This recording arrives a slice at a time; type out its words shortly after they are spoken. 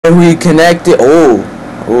We connected.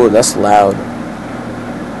 Oh, that's loud.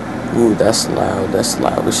 Ooh, that's loud. That's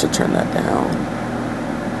loud. We should turn that down.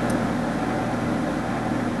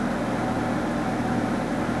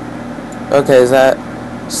 Okay, is that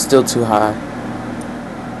still too high?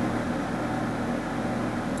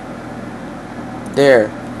 There.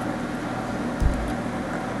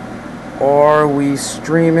 Are we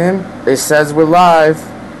streaming? It says we're live.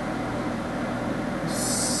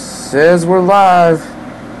 Says we're live.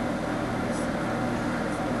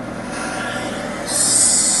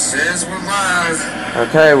 Says we're live.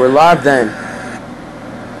 Okay, we're live then.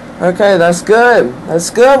 Okay, that's good. That's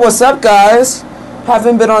good. What's up, guys?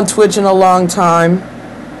 Haven't been on Twitch in a long time.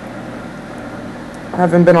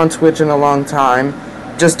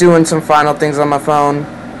 Just doing some final things on my phone.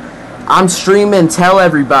 I'm streaming. Tell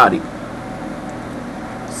everybody,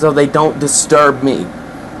 so they don't disturb me.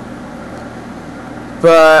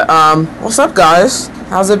 But what's up, guys?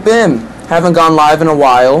 How's it been? Haven't gone live in a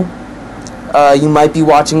while. You might be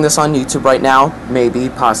watching this on YouTube right now, maybe,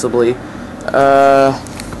 possibly. I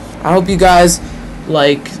hope you guys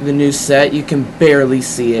like the new set. You can barely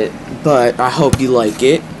see it, but I hope you like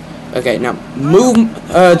it. Okay, now move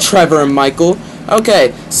Trevor and Michael.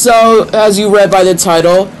 Okay, so as you read by the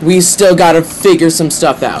title, we still gotta figure some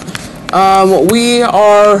stuff out. We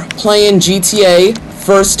are playing GTA,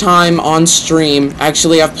 first time on stream.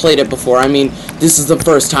 Actually, I've played it before. I mean, this is the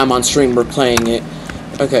first time on stream we're playing it.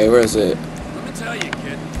 Okay, where is it? Let me tell you,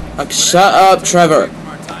 kid. Shut up, Trevor.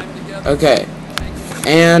 Okay,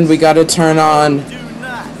 and we gotta turn on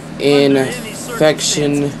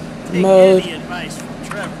infection mode.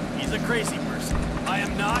 He's a crazy person. I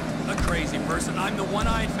am not a crazy person. I'm the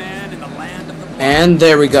one-eyed man in the land of the blind. And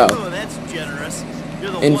there we go. Oh, that's generous.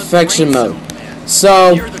 You're the Infection mode.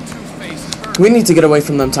 So we need to get away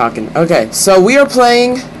from them talking. Okay, so we are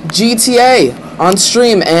playing GTA on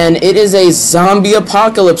stream, and it is a zombie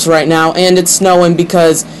apocalypse right now, and it's snowing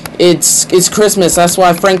because it's Christmas. That's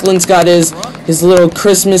why Franklin's got his little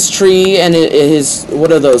Christmas tree and his,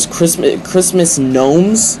 what are those, Christmas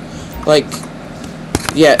gnomes? Like,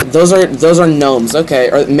 yeah, those are gnomes. Okay,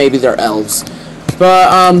 or maybe they're elves.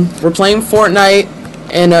 But we're playing Fortnite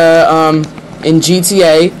in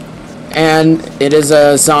GTA, and it is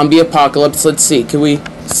a zombie apocalypse. Let's see. Can we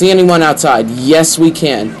see anyone outside? Yes, we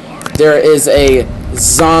can. There is a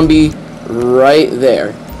zombie right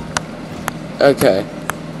there. Okay.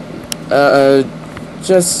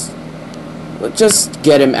 Just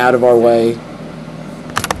get him out of our way.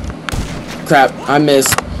 Crap, I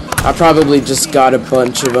missed. I probably just got a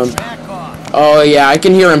bunch of them. Oh yeah, I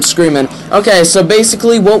can hear him screaming. Okay, so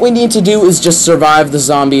basically what we need to do is just survive the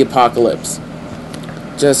zombie apocalypse.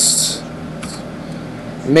 Just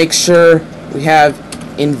make sure we have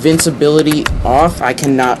invincibility off. I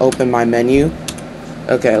cannot open my menu.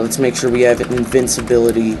 Okay, let's make sure we have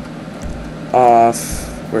invincibility off.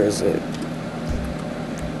 Where is it?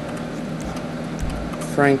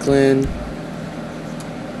 Franklin.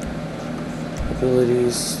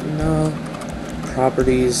 Abilities. No.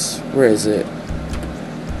 Properties. Where is it?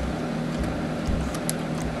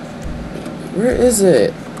 Where is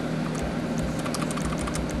it?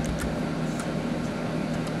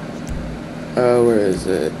 Where is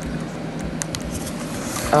it?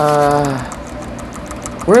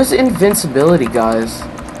 Where's invincibility, guys?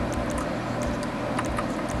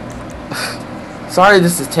 Sorry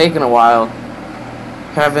this is taking a while.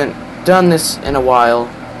 Haven't done this in a while.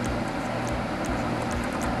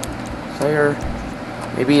 Player.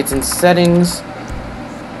 Maybe it's in settings.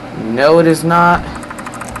 No, it is not.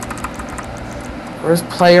 Where's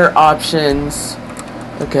player options?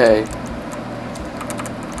 Okay.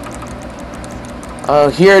 Oh,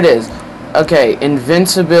 here it is. Okay,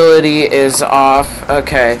 invincibility is off.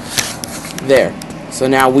 Okay. There. So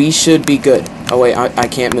now we should be good. Oh wait, I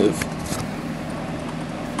can't move.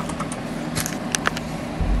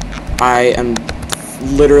 I am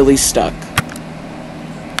literally stuck.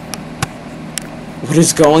 What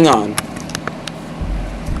is going on?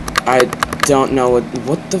 I don't know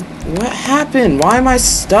what happened? Why am I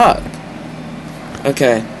stuck?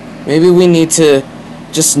 Okay, maybe we need to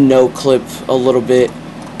just no clip a little bit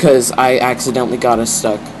because I accidentally got us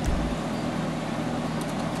stuck.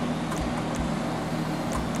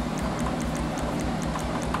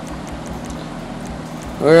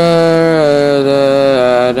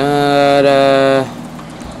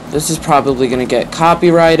 This is probably gonna get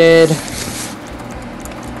copyrighted.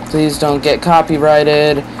 Please don't get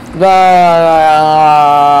copyrighted.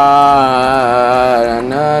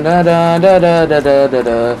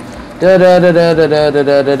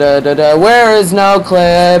 Where is no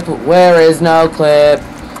clip? Where is no clip?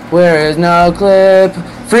 Where is no clip?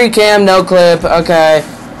 Free cam, no clip. Okay.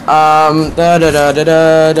 Why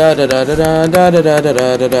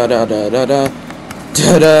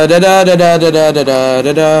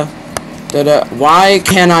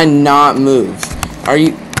can I not move? Are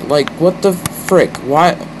you like what the frick?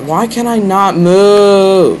 Why can I not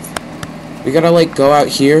move? We gotta like go out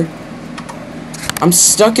here. I'm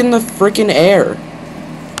stuck in the frickin' air.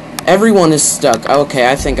 Everyone is stuck. Okay,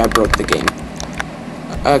 I think I broke the game.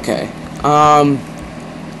 Okay.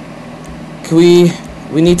 We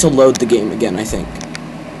need to load the game again, I think.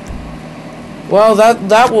 Well,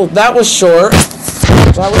 that was short.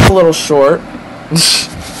 That was a little short.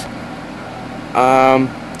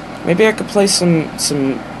 Maybe I could play some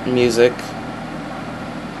music.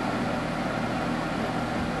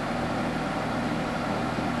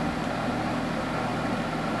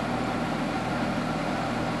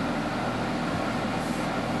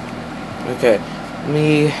 Okay, let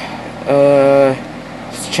me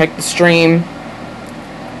check the stream.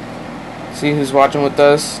 See who's watching with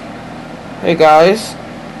us. Hey guys.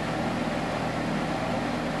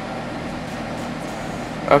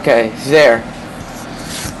 Okay, there.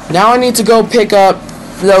 Now I need to go pick up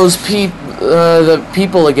those the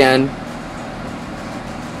people again.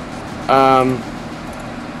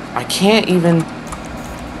 I can't even.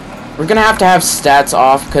 We're gonna have to have stats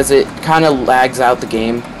off because it kind of lags out the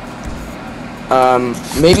game.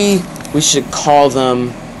 Maybe we should call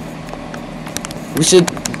them. We should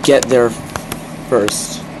get there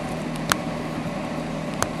first.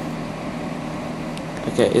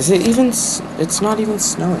 Okay, is it even? It's not even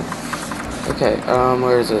snowing. Okay,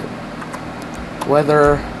 where is it?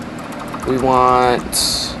 Weather. We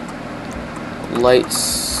want light,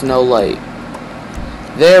 snow light.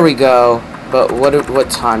 There we go. But what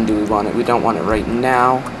time do we want it? We don't want it right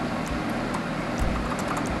now.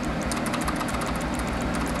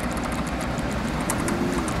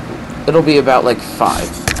 It'll be about like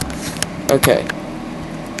 5. Okay.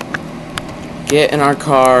 Get in our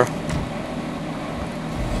car.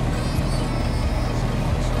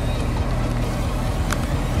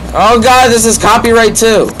 Oh god, this is copyright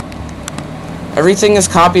too. Everything is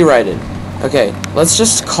copyrighted. Okay, let's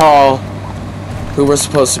just call who we're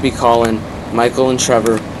supposed to be calling. Michael and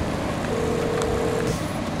Trevor.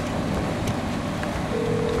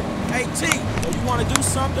 Hey T, you want to do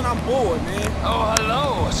something? I'm bored, man. Oh,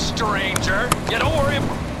 hello, stranger. Yeah, don't worry.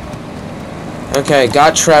 Okay,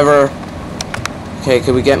 got Trevor. Okay,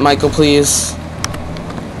 could we get Michael, please?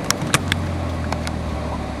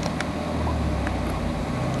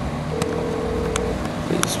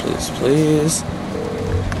 Please.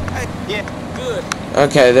 Hey, yeah, good.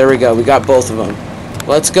 Okay, there we go. We got both of them.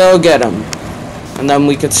 Let's go get them. And then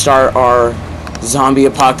we could start our zombie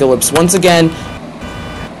apocalypse once again.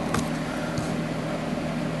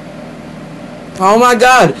 Oh my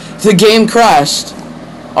god, the game crashed.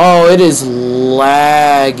 Oh, it is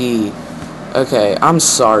laggy. Okay, I'm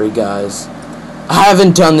sorry guys. I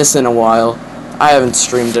haven't done this in a while. I haven't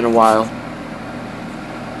streamed in a while.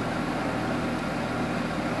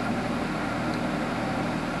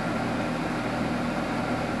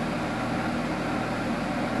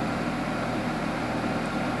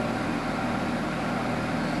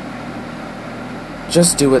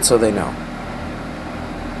 Just do it so they know.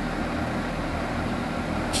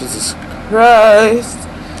 Jesus Christ,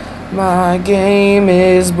 my game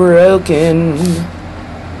is broken.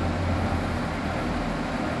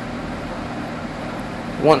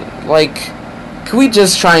 Can we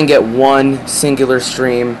just try and get one singular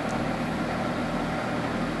stream?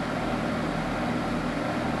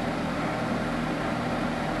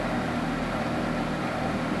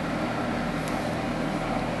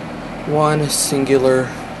 One singular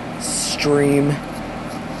stream.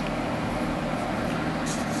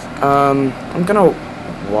 I'm gonna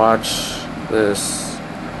watch this.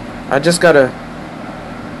 I just gotta.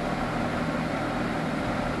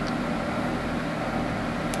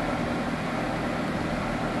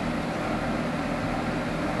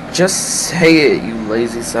 Just say it, you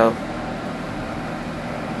lazy self.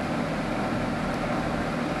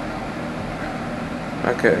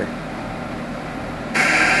 Okay.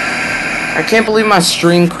 I can't believe my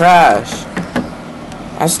stream crashed.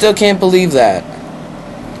 I still can't believe that.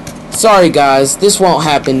 Sorry guys, this won't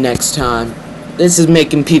happen next time. This is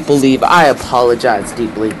making people leave. I apologize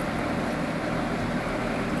deeply.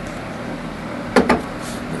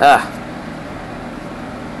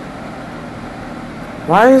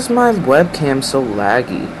 Why is my webcam so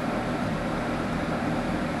laggy?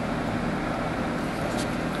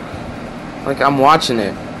 Like I'm watching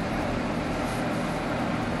it.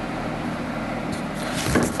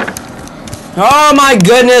 Oh my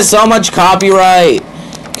goodness, so much copyright.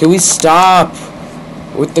 Can we stop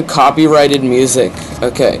with the copyrighted music?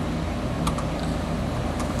 Okay.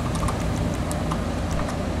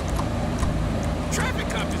 Traffic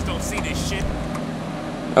cops just don't see this shit.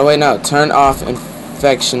 Oh wait, no. Turn off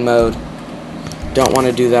infection mode. Don't want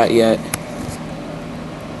to do that yet.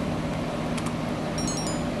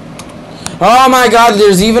 Oh my god,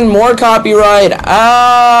 there's even more copyright.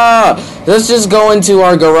 Ah! Let's just go into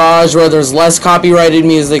our garage where there's less copyrighted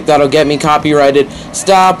music that'll get me copyrighted.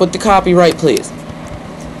 Stop with the copyright, please.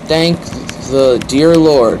 Thank the dear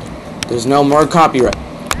Lord. There's no more copyright.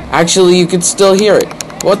 Actually, you can still hear it.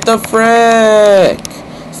 What the frick?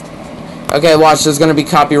 Okay, watch. There's gonna be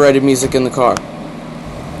copyrighted music in the car.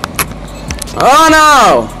 Oh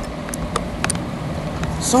no!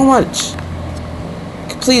 So much.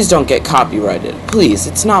 Please don't get copyrighted. Please,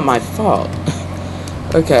 it's not my fault.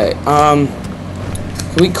 Okay, can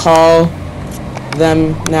we call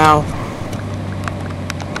them now?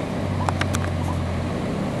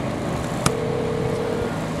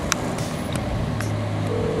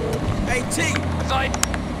 Hey, T.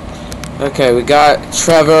 Okay, we got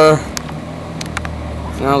Trevor.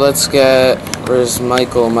 Now let's get... Where's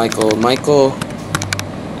Michael? Michael.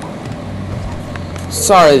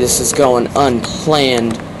 Sorry this is going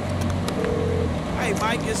unplanned. Hey,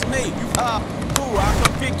 Mike, it's me. Cool, I'll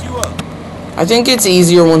come pick you up. I think it's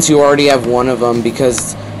easier once you already have one of them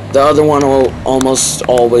because the other one will almost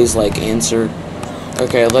always, like, answer.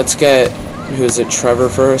 Okay, let's get... Who is it? Trevor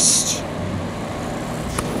first.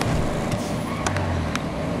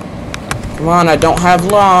 Come on, I don't have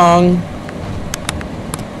long.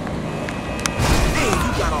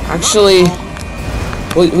 Actually,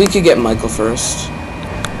 we could get Michael first.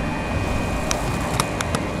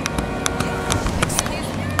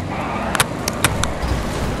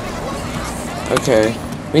 Okay,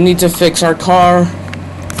 we need to fix our car.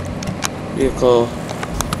 Vehicle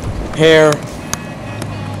repair.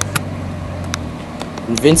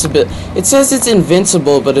 Invincible. It says it's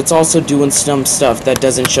invincible, but it's also doing some stuff that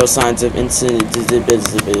doesn't show signs of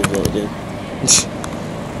invincibility.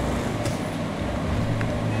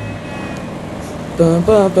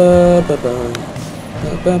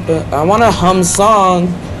 I want to hum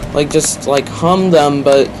song, like just like hum them,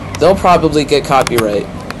 but they'll probably get copyright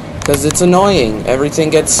because it's annoying.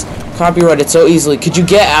 Everything gets copyrighted so easily. Could you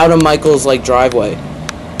get out of Michael's like driveway?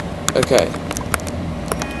 Okay.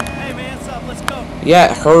 Hey man, what's up? Let's go.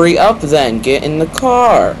 Yeah, hurry up then. Get in the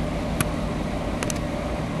car.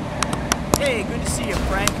 Hey, good to see you,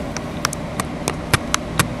 Frank.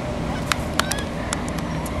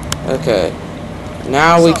 Okay.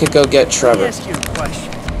 Now we could go get Trevor. Let me ask you a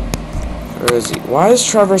question. Where is he? Why is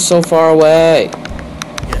Trevor so far away?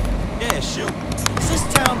 Yeah, shoot. Does this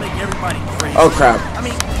town make everybody crazy? Oh crap. I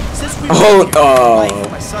mean, since we Oh, my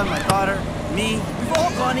wife, my son, my daughter, me, we've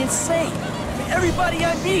all gone insane. I mean, everybody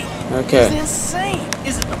I meet Okay. is insane.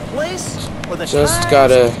 Is it the place or the Just times,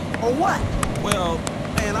 gotta... or what? Well,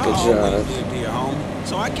 man, I Good always job. lived here, homie.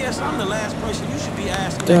 So I guess I'm the last person you should be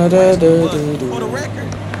asking Da, that da, question. da, But da, da. for the record,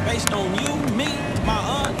 based on you, me, my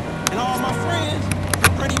aunt, and all my friends,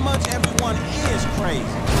 pretty much everyone is crazy.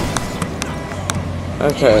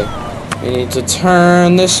 Okay. We need to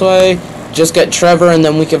turn this way. Just get Trevor and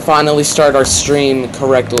then we can finally start our stream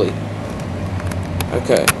correctly.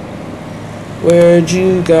 Okay. Where'd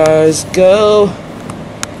you guys go?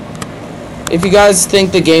 If you guys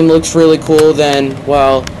think the game looks really cool, then,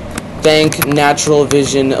 well, thank Natural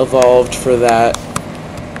Vision Evolved for that.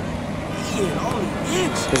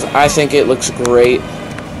 Because I think it looks great.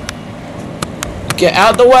 Get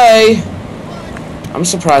out the way! I'm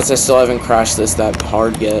surprised I still haven't crashed this that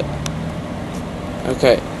hard yet.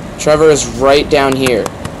 Okay. Trevor is right down here.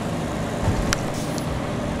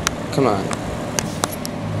 Come on.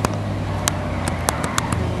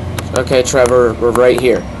 Okay, Trevor, we're right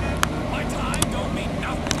here. My time don't mean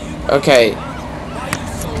nothing to you. Okay. Why are you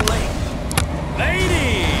so late?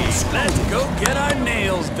 Ladies, let's go get our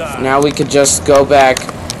nails done. Now we could just go back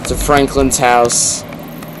to Franklin's house.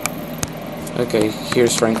 Okay,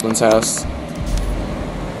 here's Franklin's house.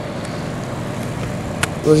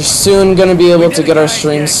 We're soon gonna be able to get our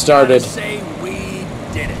stream started.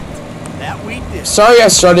 Sorry I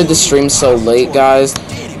started the stream so late, guys.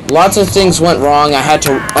 Lots of things went wrong. I had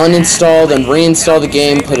to uninstall then reinstall the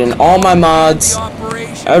game, put in all my mods.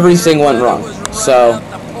 Everything went wrong. So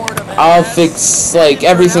I'll fix, like,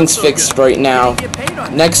 everything's fixed right now.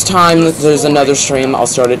 Next time there's another stream, I'll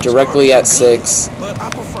start it directly at 6.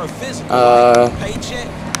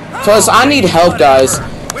 Cause I need help, guys.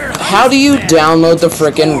 How do you download the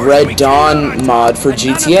frickin' Red Dawn mod for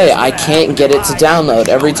GTA? I can't get it to download.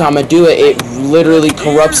 Every time I do it, it literally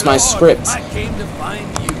corrupts my scripts.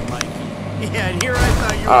 Yeah, and here I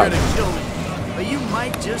thought you were gonna kill me. But you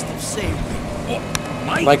might just have saved me.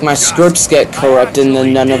 Like my scripts get corrupted and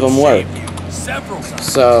then none of them work.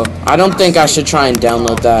 So I don't think I should try and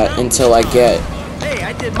download that until I get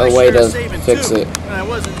a way to fix it. And I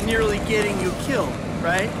wasn't nearly getting you killed,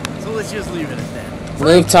 right? So let's just leave it at that.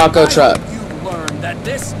 Leave taco truck. You learned that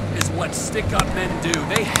this is what stick-up men do.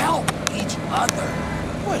 They help each other.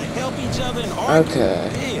 What, help each other and argue?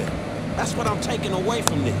 Okay. Yeah, that's what I'm taking away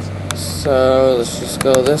from this. So let's just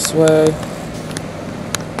go this way.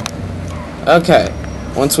 Okay.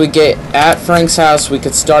 Once we get at Frank's house, we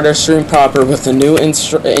could start our stream proper with a new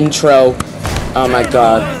intro. Oh my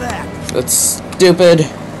god. That's stupid.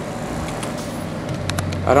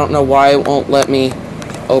 I don't know why it won't let me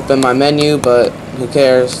open my menu, but who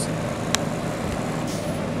cares?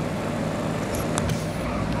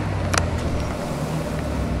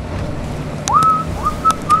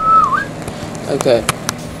 Okay.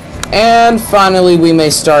 And finally, we may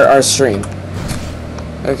start our stream.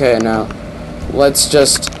 Okay, now. Let's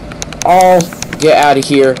just all get out of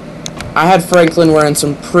here. I had Franklin wearing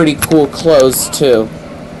some pretty cool clothes too,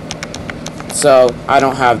 so I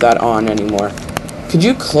don't have that on anymore. Could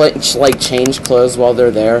you like change clothes while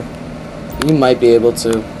they're there? You might be able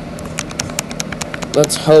to.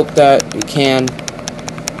 Let's hope that you can.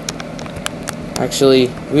 Actually,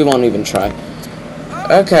 we won't even try.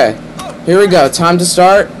 Okay, here we go. Time to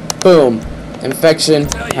start. Boom. Infection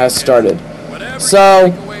has started.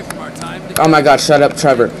 So. Oh my god, shut up,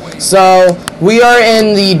 Trevor. So, we are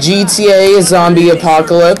in the GTA zombie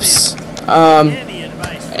apocalypse,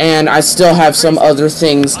 and I still have some other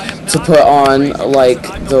things to put on, like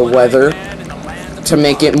the weather, to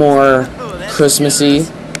make it more Christmassy.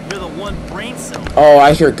 Oh,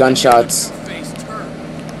 I hear gunshots.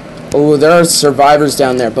 Oh, there are survivors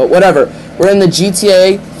down there, but whatever. We're in the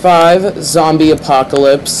GTA 5 zombie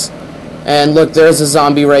apocalypse, and look, there's a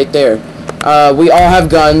zombie right there. We all have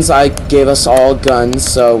guns. I gave us all guns,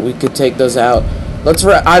 so we could take those out.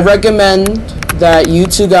 I recommend that you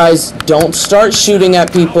two guys don't start shooting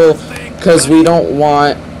at people, because we don't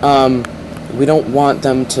want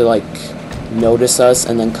them to like notice us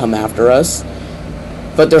and then come after us.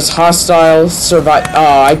 But there's hostile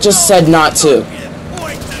Oh, I just said not to.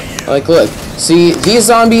 Like, look, see, these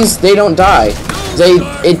zombies, they don't die. They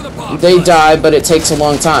die, but it takes a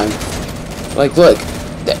long time. Like, look.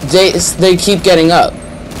 They keep getting up.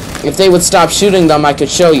 If they would stop shooting them, I could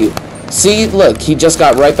show you. See, look, he just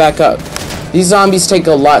got right back up. These zombies take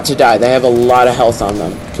a lot to die. They have a lot of health on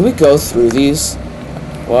them. Can we go through these?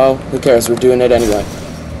 Well, who cares? We're doing it anyway.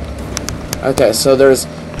 Okay, so there's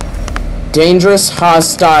dangerous,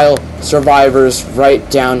 hostile survivors right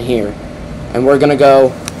down here. And we're gonna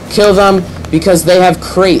go kill them because they have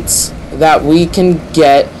crates that we can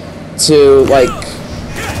get to, like,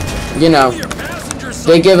 you know,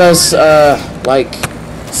 they give us, like,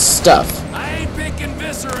 stuff. I ain't picking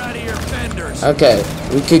viscera out of your fenders. Okay,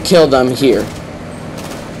 we could kill them here.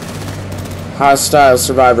 Hostile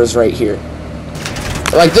survivors right here.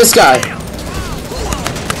 Like this guy.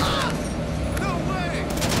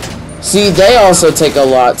 See, they also take a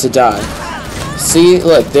lot to die. See,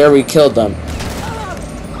 look, there we killed them.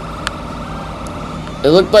 It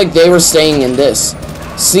looked like they were staying in this.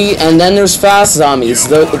 See, and then there's fast zombies.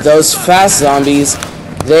 Those fast zombies,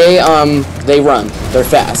 they run. They're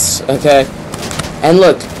fast, okay? And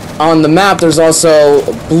look, on the map, there's also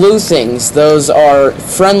blue things. Those are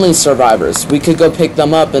friendly survivors. We could go pick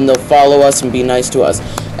them up, and they'll follow us and be nice to us.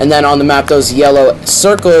 And then on the map, those yellow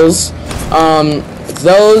circles,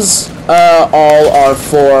 those all are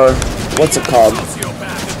for, what's it called?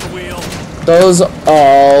 Those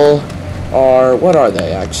all are, what are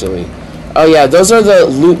they, actually? Oh yeah, those are the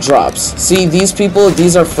loot drops. See, these people,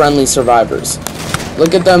 these are friendly survivors.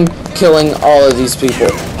 Look at them killing all of these people.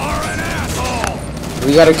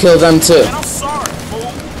 We gotta kill them too.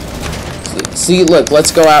 See, look,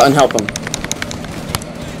 let's go out and help them.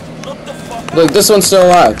 Look, this one's still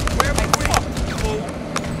alive.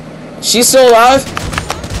 She's still alive?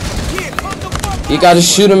 You gotta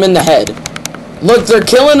shoot him in the head. Look, they're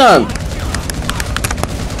killing him!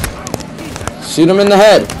 Shoot him in the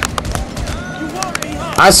head.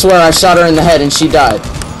 I swear I shot her in the head and she died.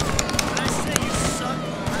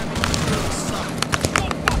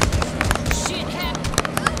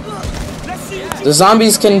 The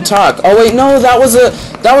zombies can talk. Oh wait, no, that was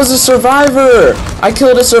a survivor. I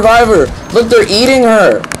killed a survivor. Look, they're eating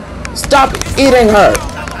her. Stop eating her.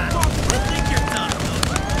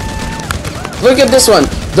 Look at this one.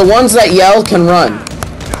 The ones that yell can run.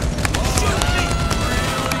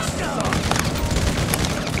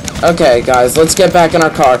 Okay, guys, let's get back in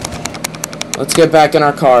our car. Let's get back in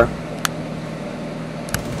our car.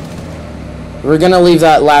 We're gonna leave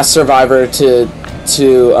that last survivor to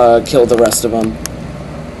kill the rest of them.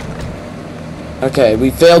 Okay, we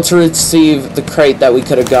failed to receive the crate that we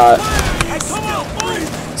could have got.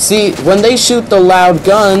 See, when they shoot the loud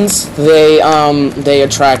guns, they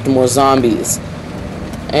attract more zombies.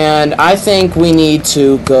 And I think we need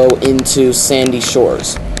to go into Sandy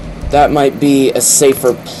Shores. That might be a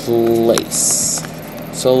safer place.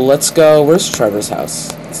 So let's go. Where's Trevor's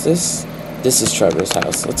house? Is this? This is Trevor's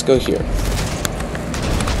house. Let's go here.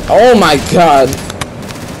 Oh my god.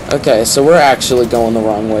 Okay, so we're actually going the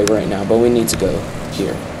wrong way right now, but we need to go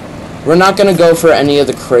here. We're not going to go for any of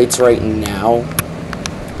the crates right now,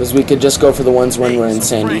 because we could just go for the ones when we're in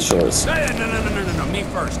Sandy Shores. No, me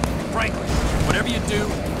first. Frankly, whatever you do,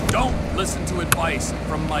 don't listen to advice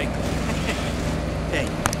from Michael. Hey,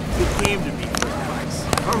 you came to me for advice.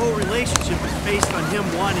 Our whole relationship is based on him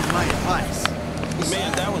wanting my advice.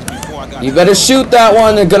 Man, that was before I got. You better shoot that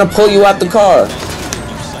one. They're gonna pull you out the car.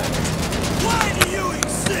 Why do you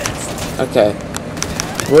exist? Okay.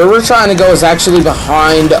 Where we're trying to go is actually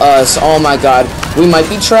behind us. Oh my god. We might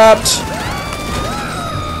be trapped.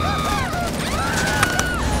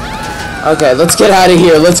 Okay, let's get out of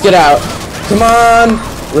here. Let's get out. Come on.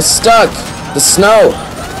 We're stuck. The snow.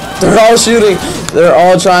 They're all shooting. They're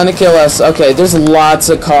all trying to kill us. Okay, there's lots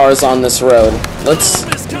of cars on this road. Let's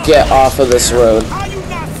get off of this road.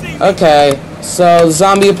 Okay, so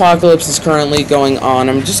zombie apocalypse is currently going on.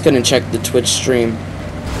 I'm just gonna check the Twitch stream.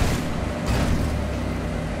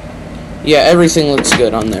 Yeah, everything looks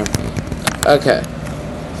good on there. Okay.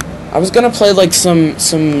 I was gonna play like some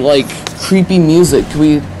like creepy music. Can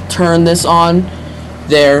we turn this on?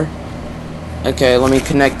 There. Okay, let me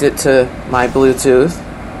connect it to my Bluetooth.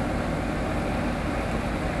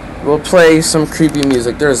 We'll play some creepy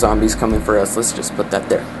music. There are zombies coming for us. Let's just put that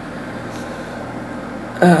there.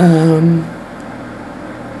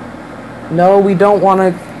 No, we don't want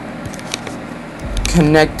to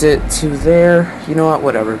connect it to there. You know what?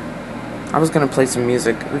 Whatever. I was going to play some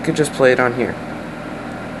music. We could just play it on here.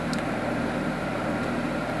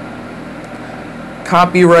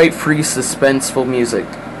 Copyright-free suspenseful music.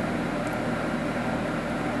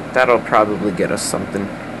 That'll probably get us something.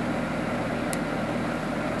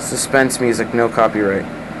 Suspense music, no copyright.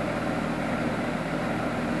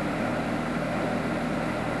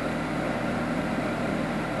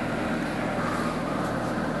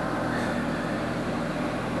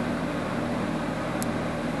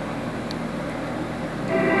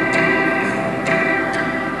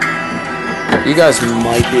 You guys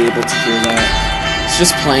might be able to hear that. It's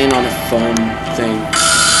just playing on a phone thing.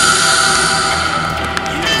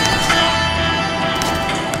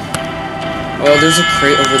 Oh, there's a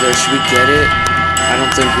crate over there. Should we get it? I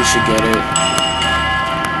don't think we should get it.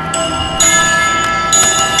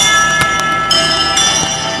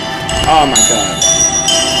 Oh my god.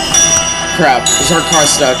 Crap. Is our car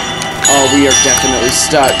stuck? Oh, we are definitely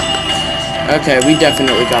stuck. Okay, we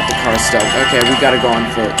definitely got the car stuck. Okay, we gotta go on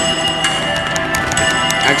foot.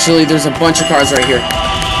 Actually, there's a bunch of cars right here.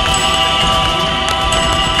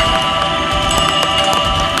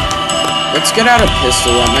 Let's get out a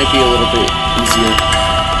pistol. That might be a little bit easier.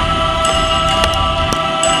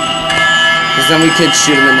 Because then we could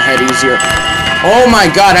shoot him in the head easier. Oh my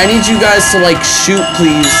god, I need you guys to, like, shoot,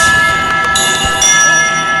 please.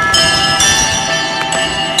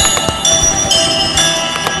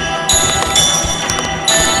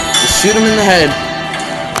 Just shoot him in the head.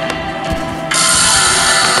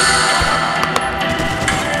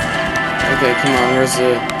 Okay, come on, where's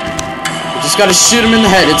the... We just gotta shoot him in the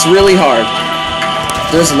head. It's really hard.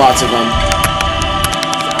 There's lots of them.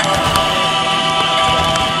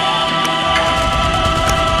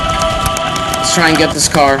 Let's try and get this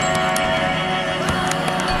car.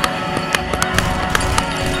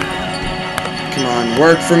 Come on,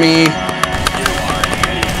 work for me.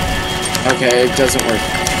 Okay, it doesn't work.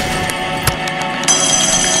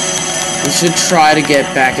 We should try to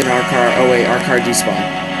get back in our car. Oh wait, our car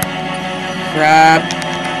despawned. Crap.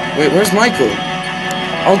 Wait, where's Michael?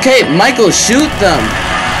 Okay, Michael, shoot them!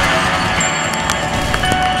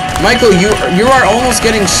 Michael, you are almost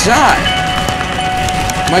getting shot!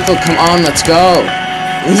 Michael, come on, let's go!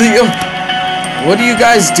 What are you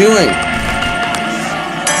guys doing?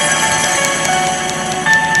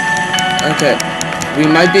 Okay, we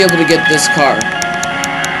might be able to get this car.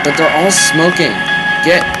 But they're all smoking.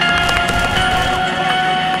 Get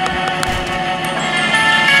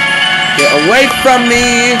away from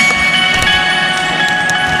me!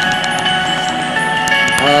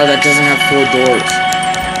 That doesn't have 4 doors.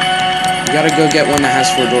 We gotta go get one that has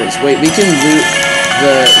 4 doors. Wait, we can loot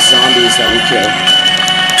the zombies that we kill.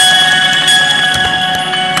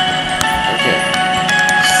 Okay.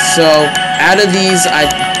 So, out of these, I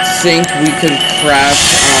think we could craft,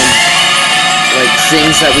 like,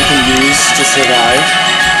 things that we can use to survive.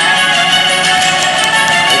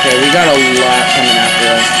 Okay, we got a lot coming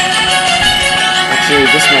after us.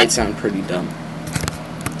 Actually, this might sound pretty dumb.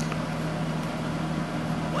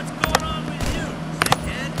 What's going on with you,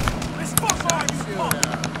 dickhead? Let's fuck on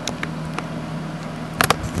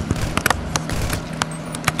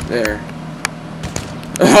you, There.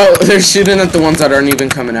 Oh, they're shooting at the ones that aren't even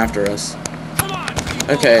coming after us.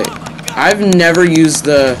 Okay, I've never used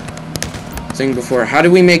the thing before. How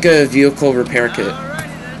do we make a vehicle repair kit?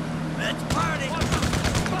 Alrighty then. Let's party.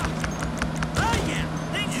 Oh yeah.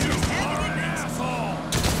 Thanks for having me, asshole.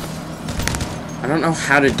 I don't know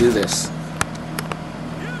how to do this.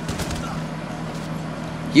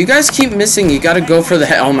 You guys keep missing. You gotta go for the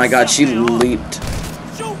head. Oh my god, she leaped.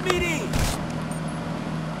 Shoot me these.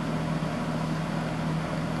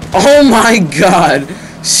 Oh my god!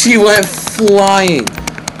 She went flying.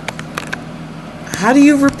 How do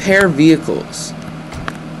you repair vehicles?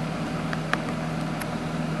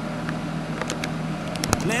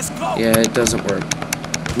 Let's go. Yeah, it doesn't work.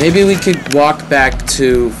 Maybe we could walk back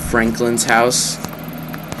to Franklin's house.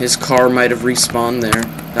 His car might have respawned there.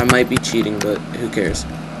 That might be cheating, but who cares?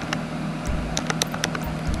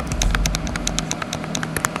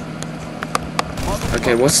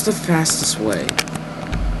 Okay, what's the fastest way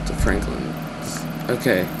to Franklin?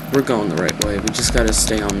 Okay, we're going the right way. We just gotta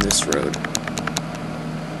stay on this road.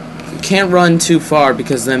 We can't run too far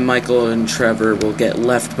because then Michael and Trevor will get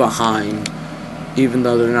left behind, even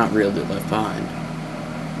though they're not really left behind.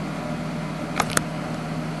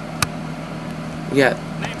 Yeah.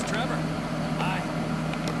 Name's Trevor. Hi.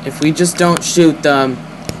 If we just don't shoot them,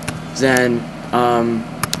 then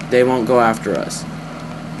they won't go after us.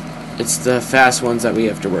 It's the fast ones that we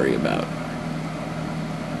have to worry about.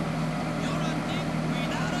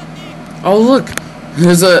 Oh look,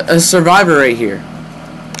 there's a survivor right here.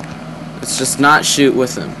 Let's just not shoot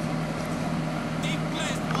with him.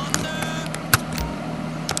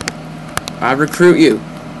 I recruit you.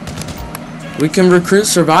 We can recruit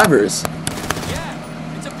survivors.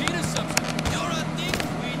 Yeah, it's a penis substitute.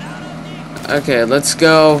 Okay, let's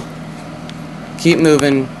go. Keep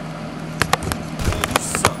moving.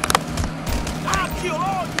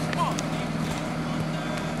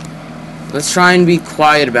 Let's try and be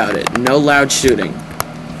quiet about it. No loud shooting.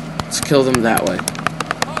 Let's kill them that way.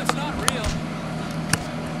 Oh, it's not real.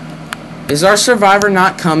 Is our survivor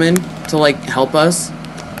not coming to, like, help us?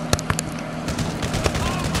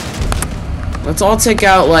 Let's all take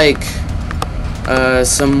out, like,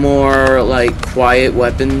 some more, like, quiet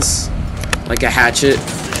weapons. Like a hatchet.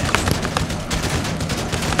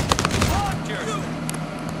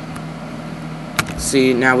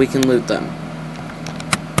 See, now we can loot them.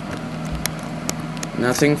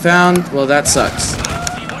 Nothing found? Well, that sucks.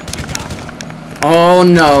 Oh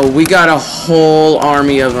no, we got a whole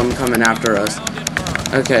army of them coming after us.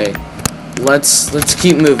 Okay, let's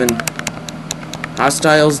keep moving.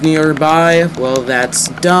 Hostiles nearby. Well, that's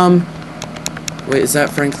dumb. Wait, is that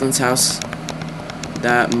Franklin's house?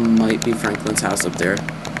 That might be Franklin's house up there.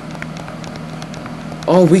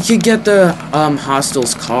 Oh, we could get the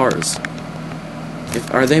hostiles' cars.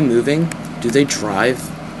 Are they moving? Do they drive?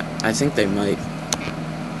 I think they might.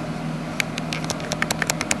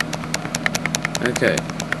 Okay,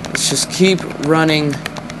 let's just keep running.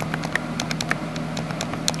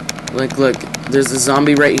 Like, look, there's a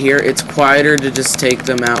zombie right here. It's quieter to just take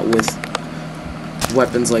them out with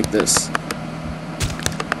weapons like this.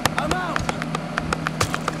 I'm out.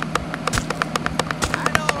 I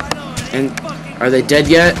know. And are they dead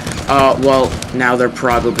yet? Well, now they're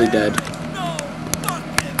probably dead.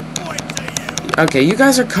 Okay, you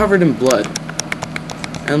guys are covered in blood.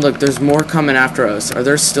 And look, there's more coming after us. Are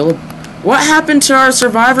there still... What happened to our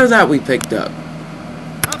survivor that we picked up?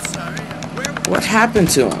 I'm sorry. What happened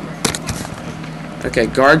to him? Okay,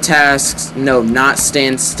 guard tasks. No, not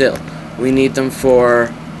stand still. We need them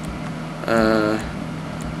for...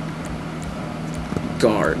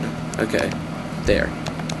 guard. Okay, there.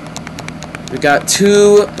 We got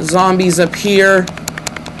 2 zombies up here.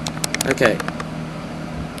 Okay.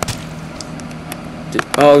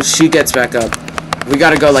 Oh, she gets back up. We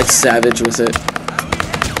gotta go like savage with it.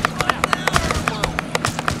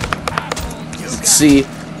 See,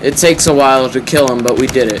 it takes a while to kill him, but we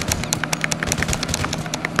did it.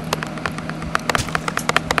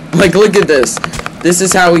 Like, look at this. This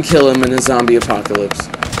is how we kill him in a zombie apocalypse.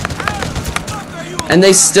 And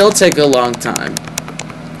they still take a long time.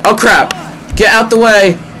 Oh crap! Get out the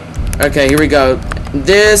way! Okay, here we go.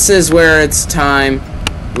 This is where it's time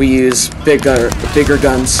we use bigger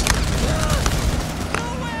guns.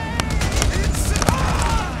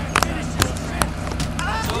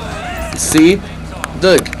 See?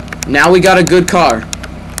 Look. Now we got a good car.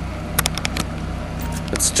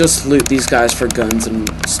 Let's just loot these guys for guns and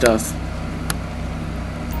stuff.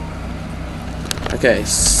 Okay,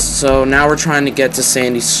 so now we're trying to get to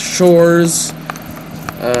Sandy Shores.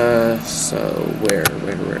 So where?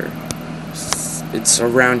 It's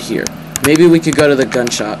around here. Maybe we could go to the gun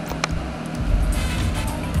shop.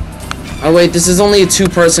 Oh wait, this is only a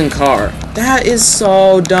 2-person car. That is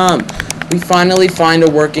so dumb. We finally find a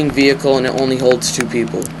working vehicle and it only holds 2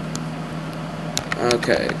 people.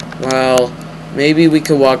 Okay, well, maybe we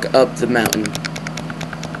could walk up the mountain.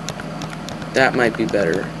 That might be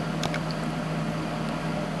better.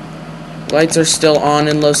 Lights are still on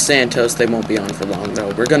in Los Santos. They won't be on for long,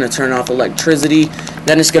 though. We're going to turn off electricity.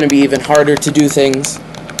 Then it's going to be even harder to do things.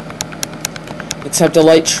 Except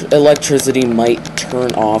electricity might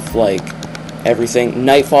turn off, like, everything.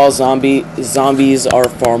 Nightfall zombies are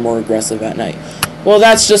far more aggressive at night. Well,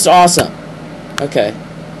 that's just awesome. Okay.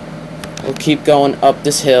 We'll keep going up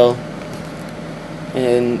this hill.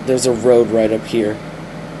 And there's a road right up here.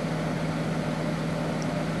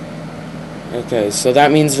 Okay, so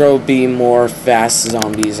that means there will be more fast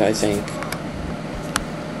zombies, I think.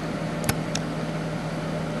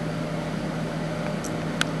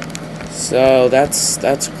 So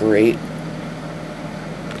that's great.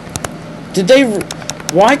 Did they?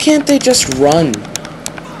 Why can't they just run?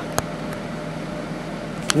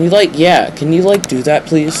 Can you can you do that,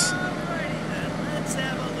 please? Let's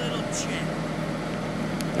have a little chat.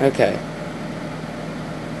 Okay.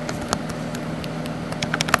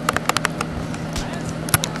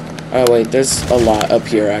 Oh wait, there's a lot up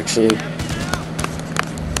here actually.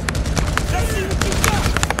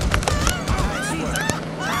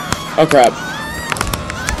 Oh crap.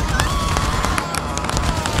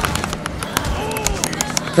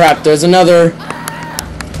 Crap, there's another.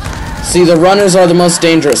 See, the runners are the most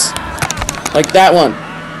dangerous. Like that one.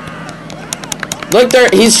 Look there,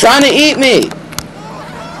 he's trying to eat me.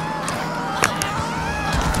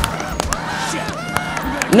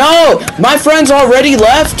 No, my friends already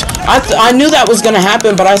left. I knew that was gonna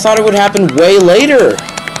happen, but I thought it would happen way later.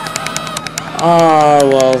 Oh,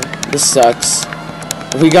 well, this sucks.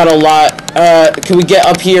 We got a lot. Can we get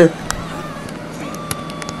up here?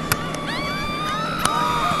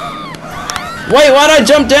 Wait, why'd I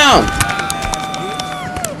jump down?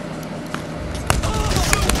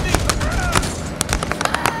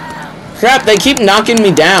 Crap, they keep knocking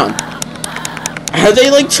me down. Are they,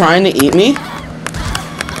 like, trying to eat me?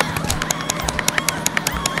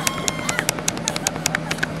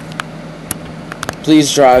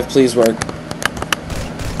 Please drive, please work.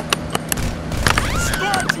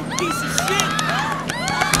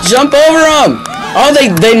 Jump over them! Oh,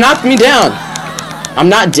 they knocked me down. I'm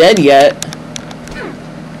not dead yet.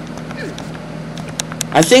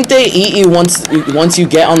 I think they eat you once you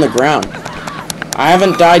get on the ground. I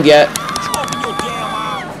haven't died yet.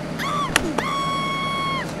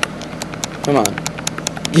 Come on.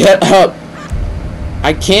 Get up.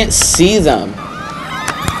 I can't see them.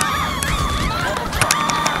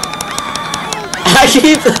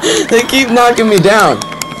 They keep knocking me down.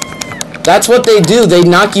 That's what they do. They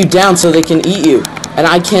knock you down so they can eat you. And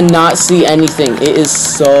I cannot see anything. It is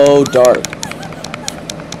so dark.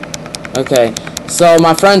 Okay. So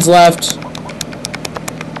my friends left.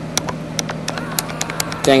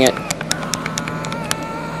 Dang it.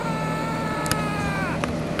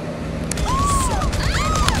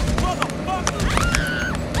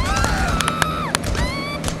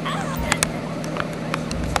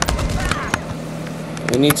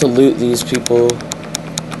 We need to loot these people.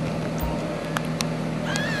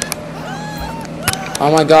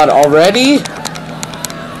 Oh my god, already?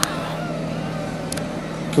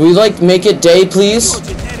 Can we, like, make it day, please?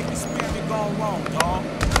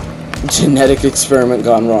 Genetic experiment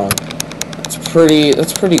gone wrong. That's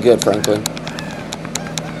pretty good, Franklin.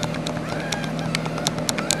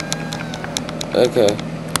 Okay.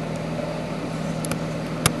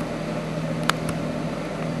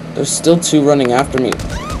 There's still 2 running after me.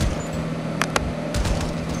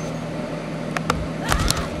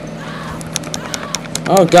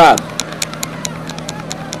 Oh god.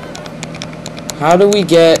 How do we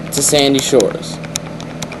get to Sandy Shores?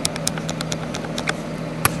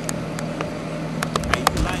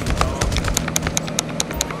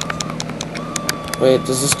 Wait,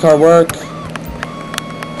 does this car work?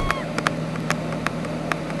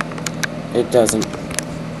 It doesn't.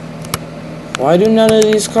 Why do none of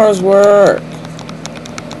these cars work?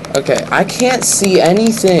 Okay, I can't see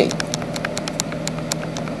anything.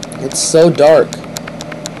 It's so dark.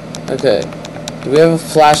 Okay. Do we have a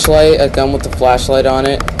flashlight? A gun with a flashlight on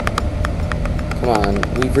it? Come on,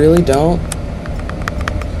 we really don't?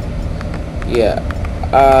 Yeah.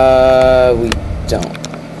 We don't.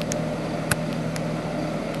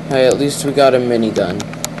 Hey, at least we got a minigun.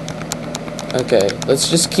 Okay, let's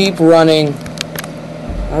just keep running.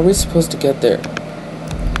 How are we supposed to get there?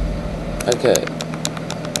 Okay.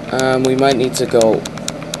 We might need to go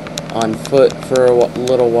on foot for a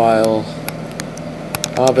little while.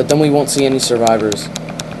 But then we won't see any survivors.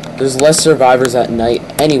 There's less survivors at night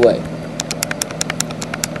anyway.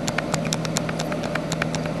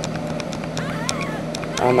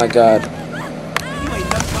 Oh my god.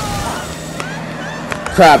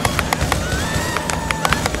 Crap.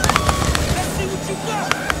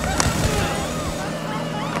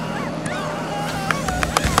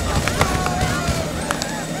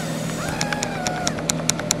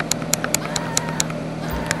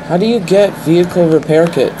 How do you get vehicle repair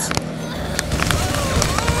kits?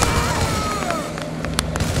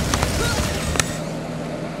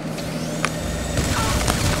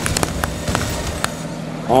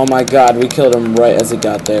 Oh my god, we killed him right as it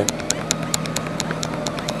got there.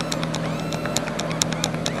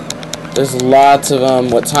 There's lots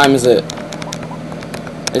of what time is it?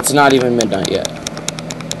 It's not even midnight yet.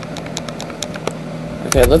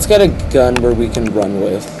 Okay, let's get a gun where we can run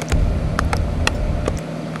with.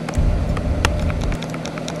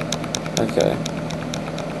 Okay.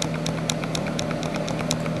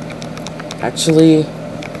 Actually,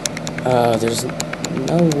 there's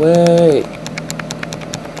no way.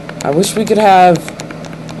 I wish we could have,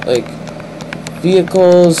 like,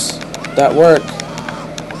 vehicles that work.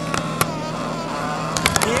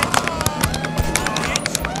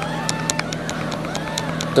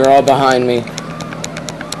 They're all behind me.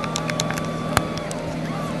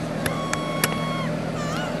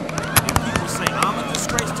 People say I'm a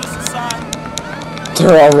disgrace to society.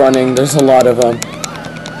 They're all running. There's a lot of them.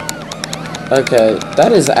 Okay,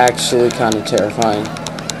 that is actually kind of terrifying.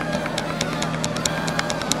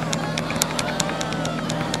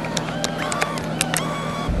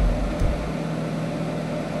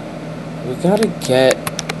 We gotta get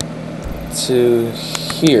to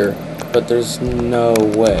here, but there's no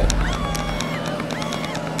way.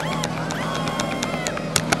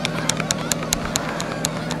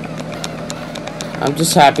 I'm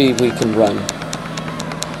just happy we can run.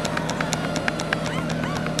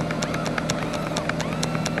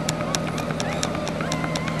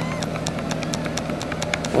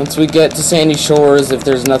 Once we get to Sandy Shores, if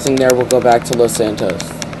there's nothing there, we'll go back to Los Santos.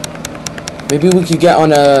 Maybe we could get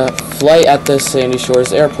on a flight at the Sandy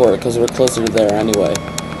Shores airport, because we're closer to there anyway.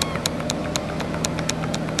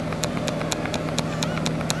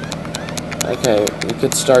 Okay, we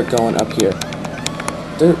could start going up here.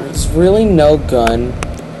 There's really no gun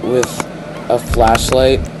with a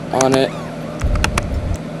flashlight on it.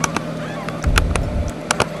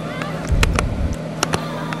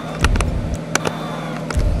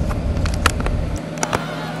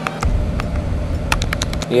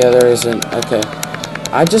 Yeah, there isn't. Okay.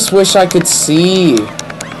 I just wish I could see.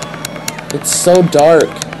 It's so dark.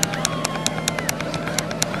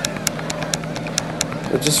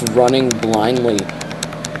 We're just running blindly.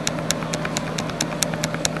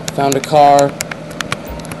 Found a car.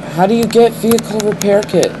 How do you get vehicle repair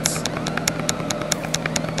kits?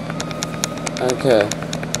 Okay.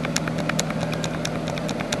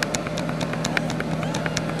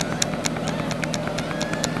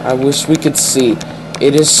 I wish we could see.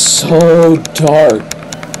 It is so dark.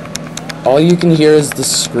 All you can hear is the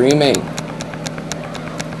screaming.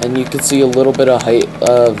 And you can see a little bit of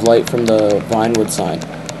light from the Vinewood sign.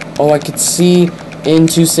 Oh, I could see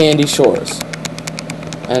into Sandy Shores.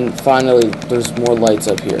 And finally, there's more lights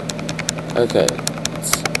up here. Okay.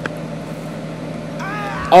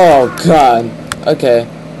 Oh, God. Okay.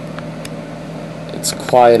 It's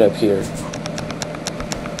quiet up here.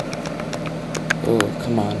 Oh,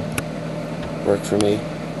 come on. Work for me.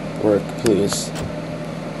 Work, please.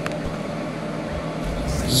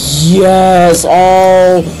 Yes!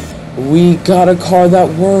 Oh! We got a car that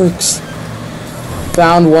works!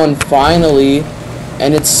 Found one finally.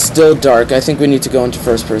 And it's still dark. I think we need to go into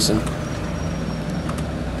first person.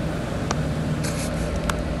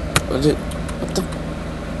 What the?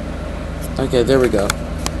 Okay, there we go.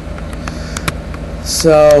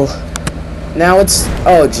 So... now it's...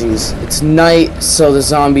 oh, jeez. It's night, so the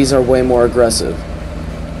zombies are way more aggressive.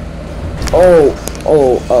 Oh.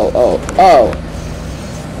 Oh, oh, oh, oh.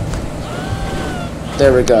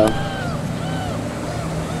 There we go.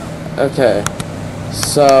 Okay.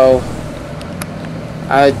 So...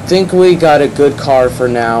 I think we got a good car for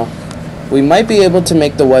now. We might be able to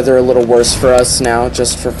make the weather a little worse for us now,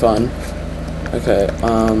 just for fun. Okay,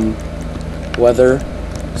 weather.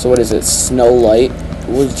 So what is it? Snow light.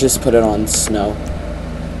 We'll just put it on snow.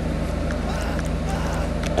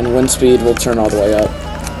 And wind speed will turn all the way up.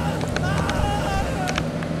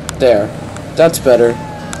 There. That's better.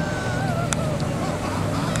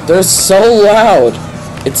 They're so loud.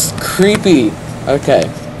 It's creepy. Okay.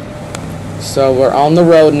 So we're on the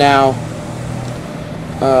road now.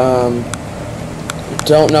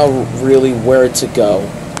 Don't know really where to go.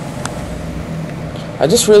 I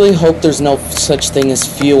just really hope there's no such thing as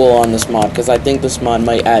fuel on this mod, because I think this mod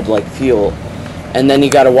might add like fuel. And then you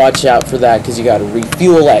gotta watch out for that, because you gotta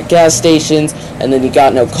refuel at gas stations, and then you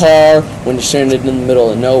got no car when you're stranded in the middle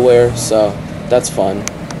of nowhere, so that's fun.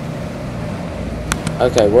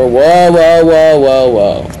 Okay, we're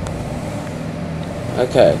whoa.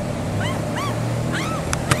 Okay.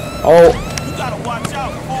 Oh,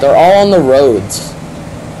 they're all on the roads.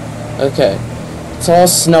 Okay. It's all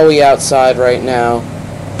snowy outside right now.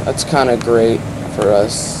 That's kind of great for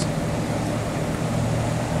us.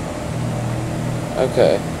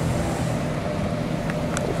 Okay.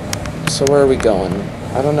 So where are we going?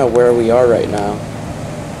 I don't know where we are right now.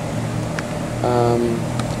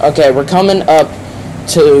 Okay, we're coming up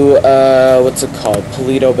to, what's it called?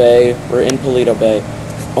 Paleto Bay. We're in Paleto Bay.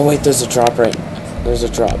 Oh wait, there's a drop There's a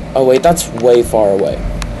drop. Oh wait, that's way far away.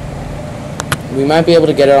 We might be able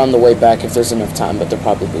to get it on the way back if there's enough time, but there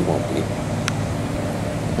probably won't be.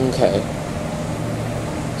 Okay.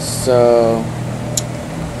 So,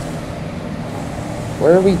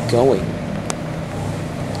 where are we going?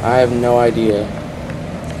 I have no idea.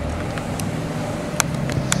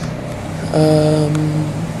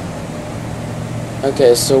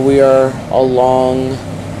 Okay, so we are along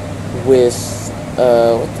with,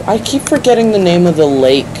 I keep forgetting the name of the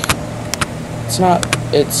lake. It's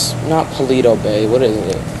not Paleto Bay. What is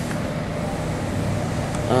it?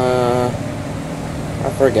 I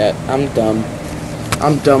forget. I'm dumb.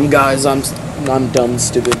 I'm dumb, guys. I'm dumb,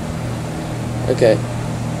 stupid. Okay.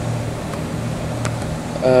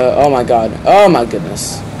 Oh my god. Oh my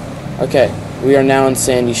goodness. Okay. We are now in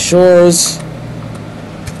Sandy Shores.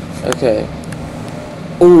 Okay.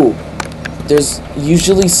 Ooh. There's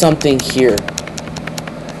usually something here.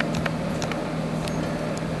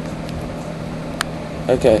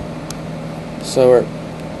 Okay, so we're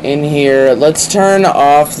in here. Let's turn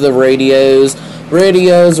off the radios.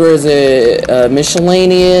 Radios, where is it?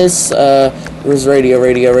 Miscellaneous. Where's radio?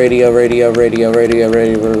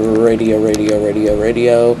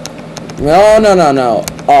 No.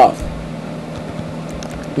 Off.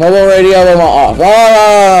 Mobile radio, I want off.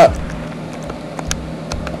 Ah!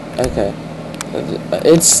 Okay.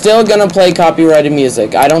 It's still gonna play copyrighted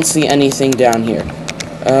music. I don't see anything down here.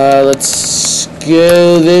 Let's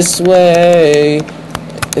go this way.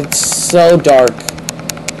 It's so dark.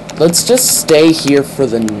 Let's just stay here for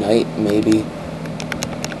the night, maybe.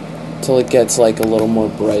 Till it gets like a little more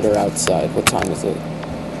brighter outside. What time is it?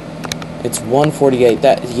 It's 1:48.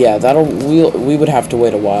 We would have to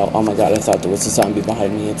wait a while. Oh my god, I thought there was a zombie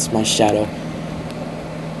behind me. It's my shadow.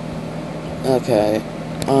 Okay.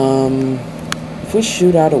 If we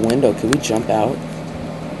shoot out a window, could we jump out?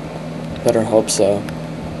 Better hope so.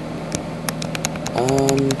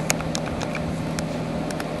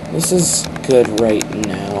 This is good right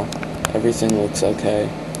now. Everything looks okay.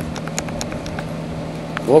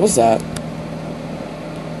 What was that?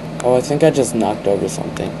 Oh, I think I just knocked over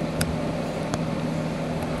something.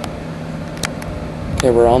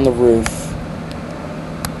 Okay, we're on the roof.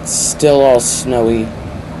 It's still all snowy.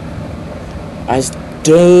 I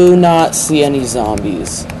do not see any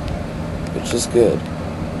zombies, which is good.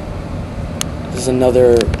 There's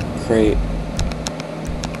another crate.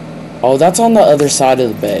 Oh, that's on the other side of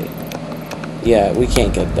the bay. Yeah, we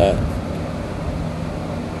can't get that.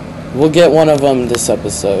 We'll get one of them this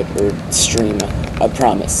episode, or stream, I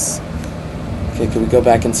promise. Okay, can we go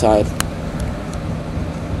back inside?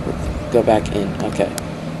 Go back in, okay.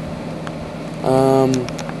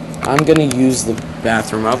 I'm gonna use the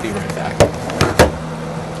bathroom. I'll be right back.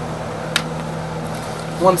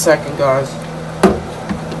 1 second, guys.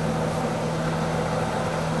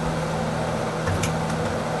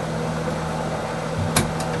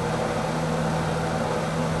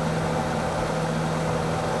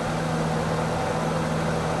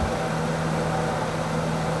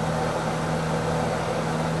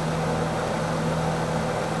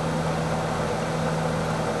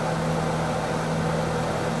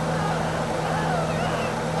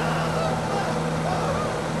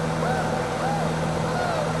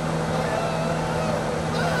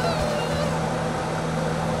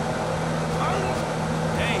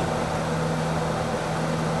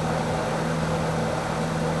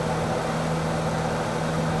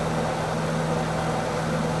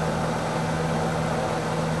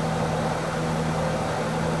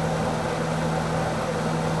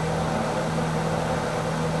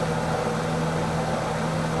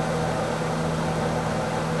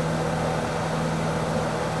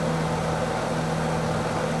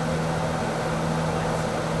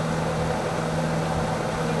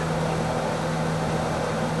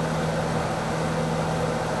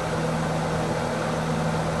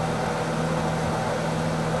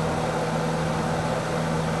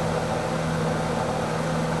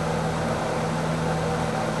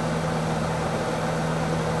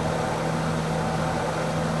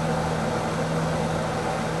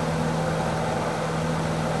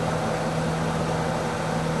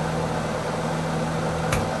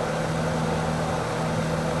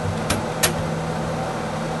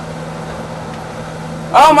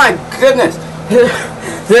 Oh my goodness!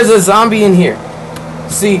 There's a zombie in here.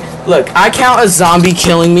 See, look, I count a zombie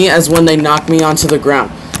killing me as when they knock me onto the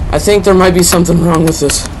ground. I think there might be something wrong with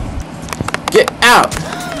this. Get out!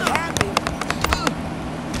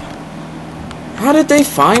 How did they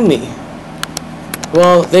find me?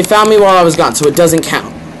 Well, they found me while I was gone, so it doesn't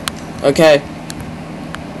count. Okay?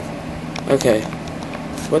 Okay.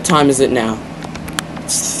 What time is it now?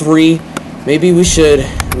 It's 3. Maybe we should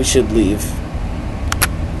leave.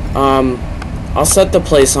 I'll set the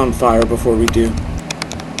place on fire before we do.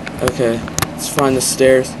 Okay. Let's find the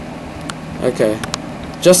stairs. Okay.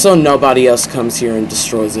 Just so nobody else comes here and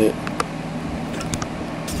destroys it.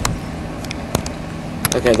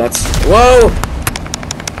 Okay, that's... Whoa!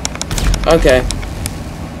 Okay.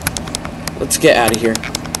 Let's get out of here.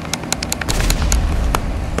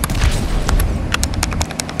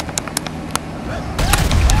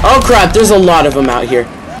 Oh crap, there's a lot of them out here.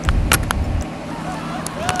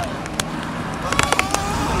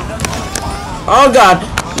 Oh god.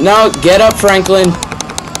 No, get up, Franklin.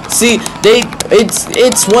 See,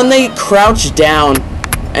 it's when they crouch down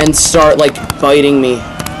and start like biting me.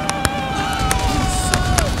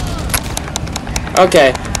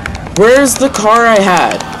 Okay. Where's the car I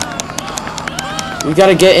had? We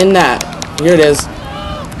gotta get in that. Here it is.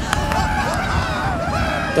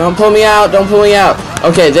 Don't pull me out, don't pull me out.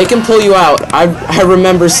 Okay, they can pull you out. I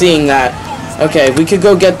remember seeing that. Okay, we could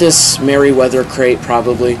go get this Merryweather crate,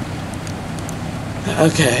 probably.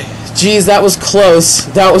 Okay. Jeez, that was close.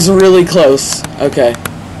 That was really close. Okay.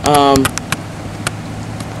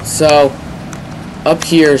 So, up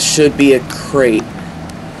here should be a crate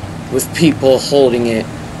with people holding it.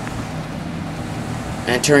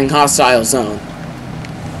 Entering hostile zone.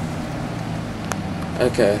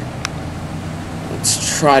 Okay.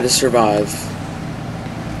 Let's try to survive.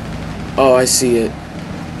 Oh, I see it.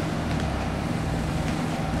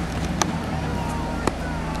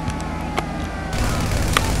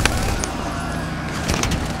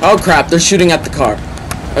 Oh crap, they're shooting at the car.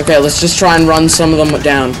 Okay, let's just try and run some of them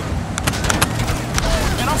down.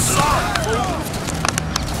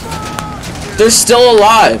 They're still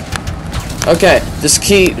alive. Okay, just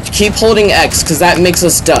keep holding X, because that makes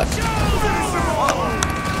us duck.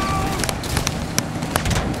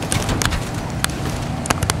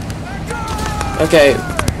 Okay,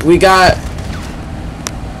 we got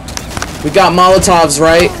Molotovs,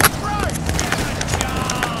 right?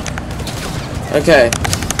 Okay,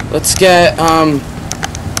 let's get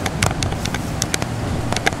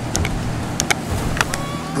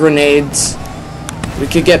grenades. We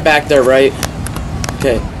could get back there, right?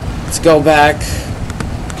 Okay, let's go back.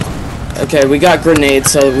 Okay, we got grenades,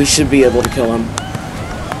 so we should be able to kill him.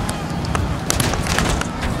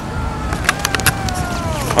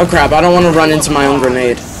 Oh crap, I don't want to run into my own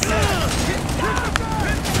grenade.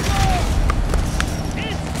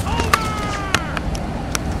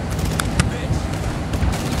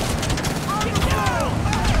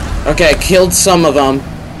 Okay, killed some of them.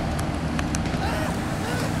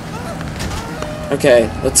 Okay,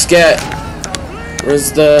 let's get...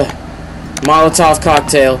 Where's the Molotov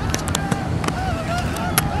cocktail?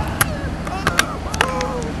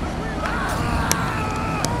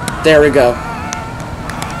 There we go.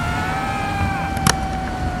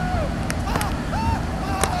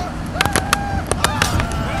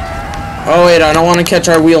 Oh wait, I don't want to catch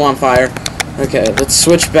our wheel on fire. Okay, let's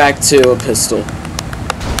switch back to a pistol. You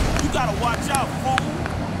gotta watch out, fool.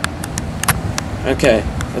 Okay,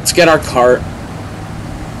 let's get our cart.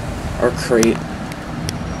 Our crate.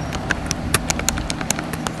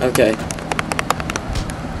 Okay.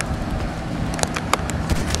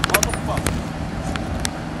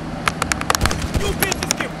 You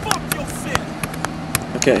bitches can fuck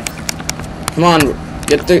yourself. Okay. Come on,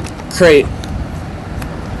 get the crate.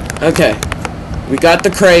 Okay. We got the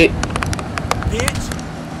crate.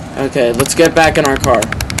 Bitch. Okay, let's get back in our car.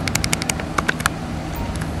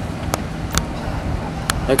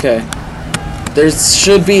 Okay. There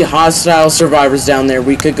should be hostile survivors down there.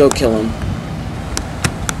 We could go kill them.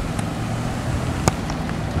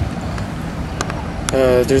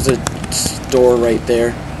 There's a door right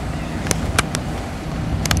there.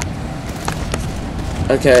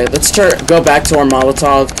 Okay, let's go back to our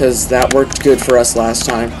Molotov, because that worked good for us last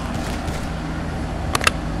time.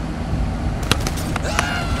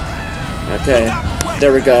 Okay,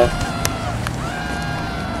 there we go.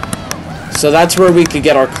 So that's where we could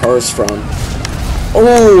get our cars from.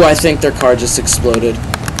 Oh, I think their car just exploded.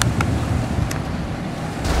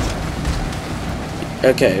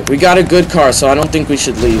 Okay, we got a good car, so I don't think we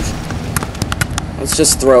should leave. Let's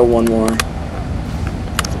just throw one more.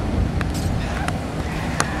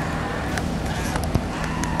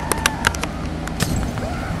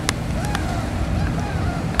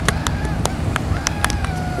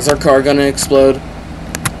 Is our car gonna explode?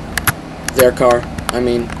 Their car, I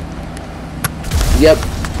mean. Yep.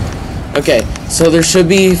 Okay, so there should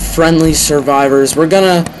be friendly survivors. We're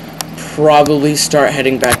gonna probably start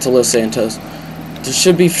heading back to Los Santos. There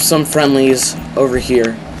should be some friendlies over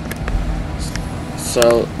here.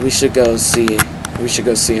 So we should go see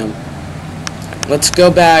them. Let's go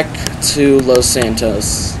back to Los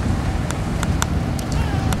Santos.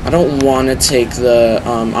 I don't want to take the,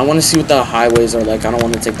 I want to see what the highways are like. I don't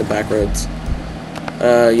want to take the back roads.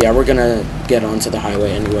 Yeah, we're gonna get onto the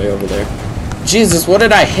highway anyway over there. Jesus, what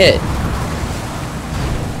did I hit?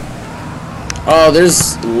 Oh,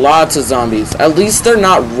 there's lots of zombies. At least they're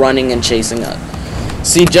not running and chasing us.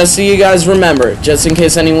 See, just so you guys remember, just in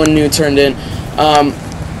case anyone new turned in,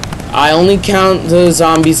 I only count the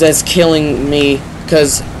zombies as killing me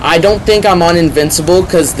because I don't think I'm on invincible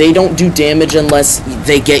because they don't do damage unless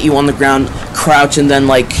they get you on the ground, crouch, and then,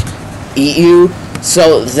 like, eat you.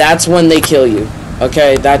 So that's when they kill you.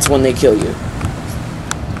 Okay, that's when they kill you.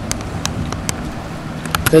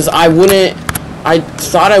 Because I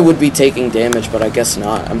thought I would be taking damage, but I guess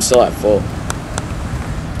not. I'm still at full.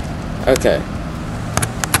 Okay.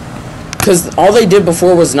 Because all they did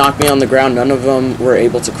before was knock me on the ground. None of them were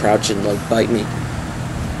able to crouch and, like, bite me.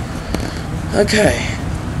 Okay.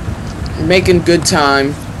 Making good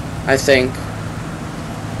time, I think.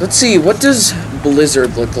 Let's see, what does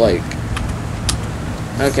Blizzard look like?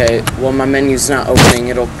 Okay, well, my menu's not opening.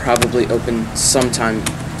 It'll probably open sometime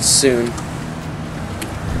soon.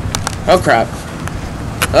 Oh, crap.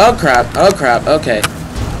 Oh, crap. Oh, crap. Okay.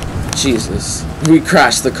 Jesus. We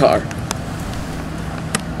crashed the car.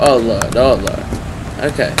 Oh, Lord. Oh, Lord.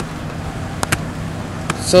 Okay.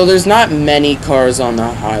 So there's not many cars on the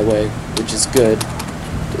highway, which is good.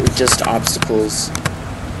 They're just obstacles.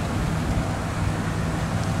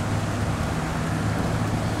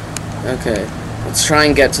 Okay. Let's try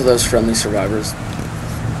and get to those friendly survivors.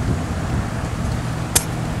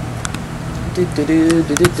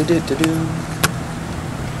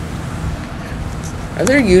 Are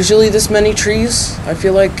there usually this many trees? I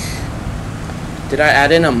feel like... Did I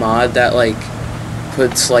add in a mod that, like,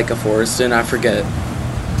 puts, like, a forest in? I forget.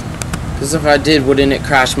 Because if I did, wouldn't it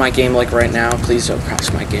crash my game, like, right now? Please don't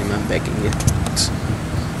crash my game, I'm begging you.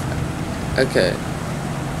 Okay.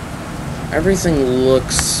 Everything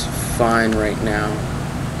looks fine right now.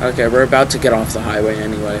 Okay, we're about to get off the highway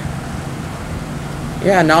anyway.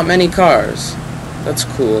 Yeah, not many cars. That's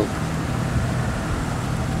cool.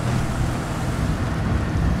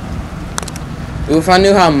 Ooh, if I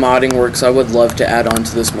knew how modding works, I would love to add on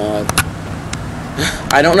to this mod.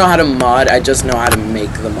 I don't know how to mod, I just know how to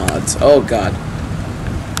make the mods. Oh, God.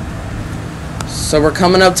 So we're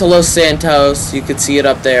coming up to Los Santos. You can see it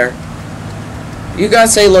up there. You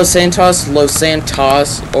guys say Los Santos,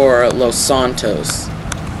 or Los Santos?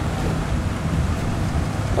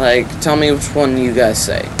 Like, tell me which one you guys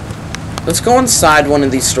say. Let's go inside one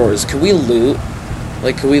of these stores. Can we loot?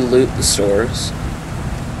 Like, can we loot the stores?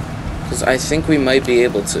 Because I think we might be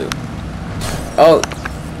able to. Oh.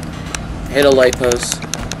 Hit a light post.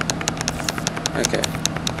 Okay.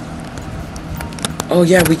 Oh,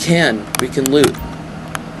 yeah, we can. We can loot.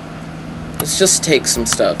 Let's just take some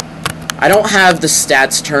stuff. I don't have the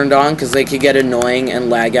stats turned on because they could get annoying and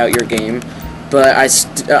lag out your game. But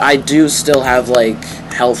I do still have, like,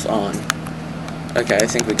 health on. Okay, I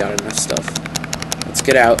think we got enough stuff. Let's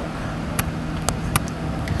get out.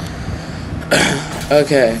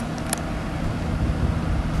 Okay.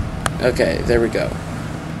 Okay, there we go.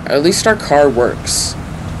 At least our car works.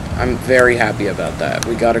 I'm very happy about that.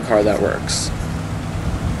 We got a car that works.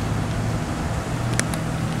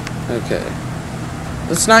 Okay.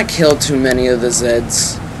 Let's not kill too many of the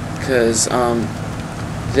Zeds, because,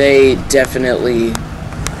 they definitely,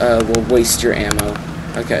 will waste your ammo.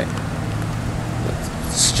 Okay.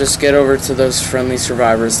 Let's just get over to those friendly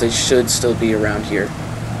survivors. They should still be around here.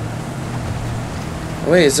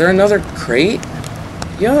 Wait, is there another crate?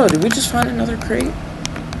 Yo, did we just find another crate?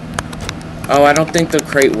 Oh, I don't think the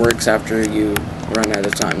crate works after you run out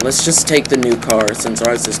of time. Let's just take the new car, since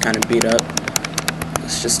ours is kind of beat up.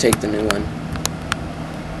 Let's just take the new one.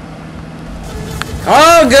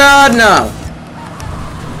 Oh, God, no!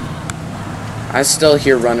 I still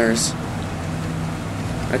hear runners.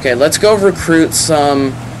 Okay, let's go recruit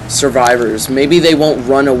some survivors. Maybe they won't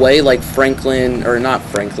run away like Franklin, or not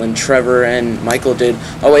Franklin, Trevor and Michael did.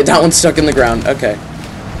 Oh, wait, that one's stuck in the ground. Okay.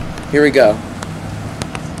 Here we go.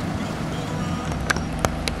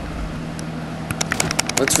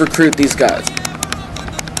 Let's recruit these guys.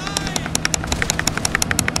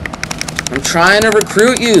 I'm trying to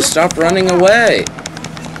recruit you. Stop running away.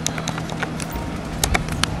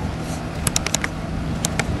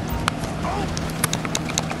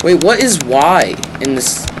 Wait, what is Y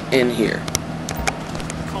in here?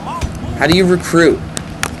 How do you recruit?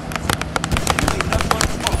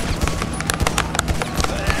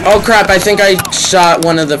 Oh crap, I think I shot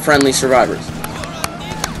one of the friendly survivors.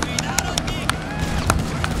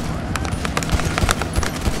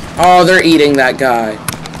 Oh, they're eating that guy.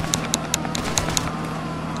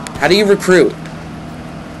 How do you recruit?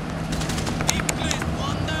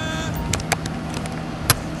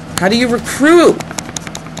 How do you recruit?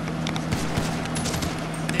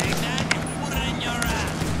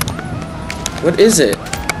 What is it?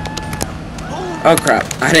 Oh crap,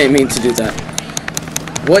 I didn't mean to do that.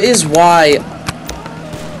 What is Y?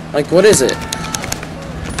 Like, what is it?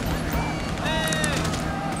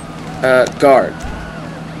 Guard.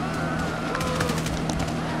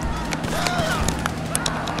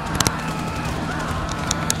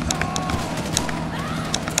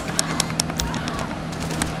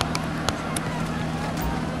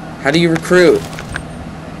 How do you recruit?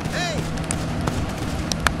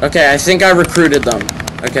 Okay, I think I recruited them.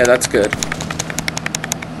 Okay, that's good.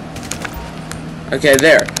 Okay,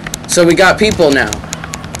 there. So we got people now.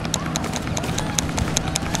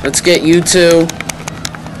 Let's get you two.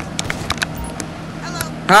 Hello.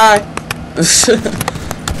 Hi.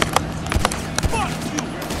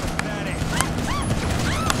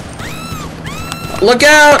 Look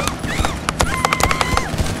out!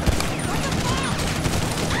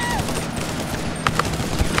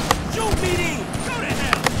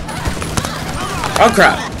 Oh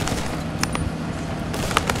crap.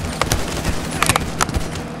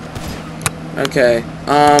 Okay,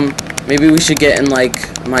 maybe we should get in,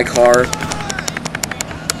 like, my car.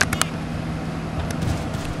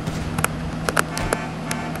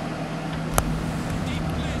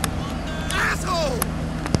 Asshole!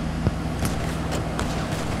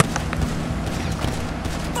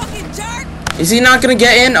 Fucking jerk! Is he not gonna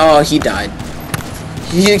get in? Oh, he died.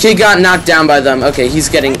 He got knocked down by them. Okay, he's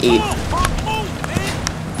getting eat.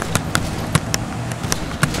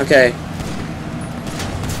 Okay.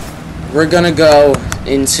 We're gonna go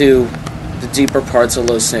into the deeper parts of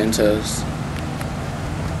Los Santos.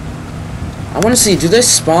 I wanna see, do they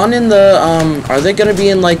spawn in the, are they gonna be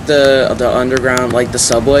in, like, the underground, like, the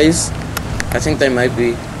subways? I think they might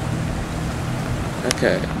be.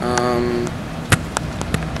 Okay,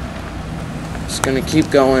 just gonna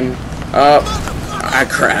keep going. Oh, I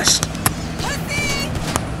crashed.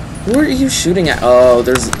 Who are you shooting at? Oh,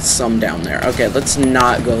 there's some down there. Okay, let's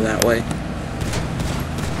not go that way.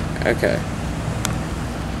 Okay.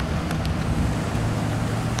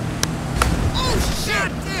 Oh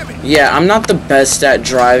shit, damn it! Yeah, I'm not the best at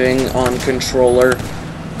driving on controller,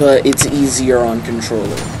 but it's easier on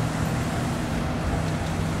controller.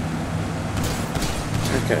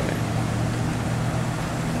 Okay.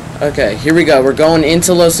 Okay, here we go. We're going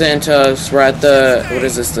into Los Santos. We're at the, what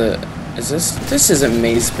is this? This isn't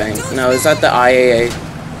Maze Bank. No, is that the IAA?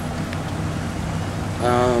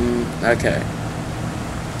 Okay.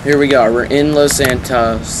 Here we go. We're in Los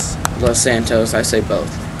Santos. Los Santos, I say both.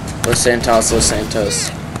 Los Santos, Los Santos.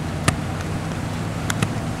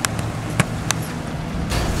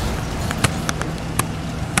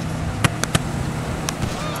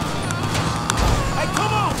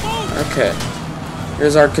 Okay.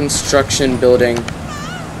 Here's our construction building.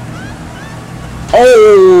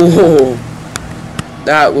 Oh!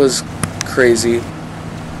 That was crazy.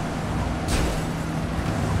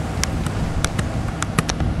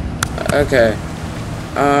 Okay.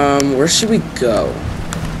 Where should we go?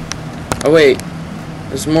 Oh wait.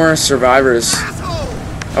 There's more survivors.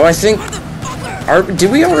 Oh, I think...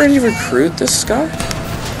 did we already recruit this guy?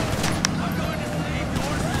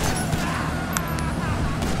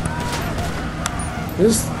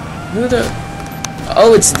 Who the...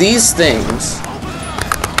 Oh, it's these things.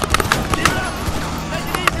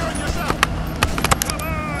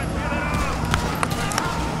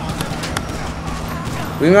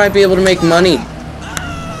 We might be able to make money.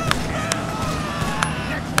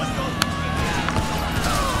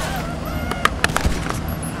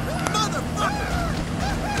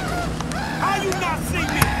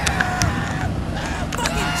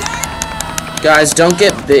 Guys, don't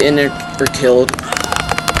get bitten or killed.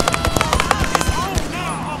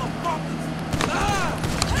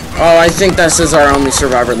 Oh, I think this is our only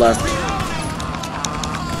survivor left.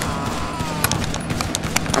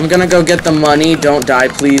 I'm gonna go get the money. Don't die,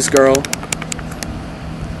 please, girl.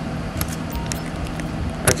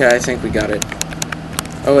 Okay, I think we got it.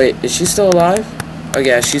 Oh, wait. Is she still alive? Oh,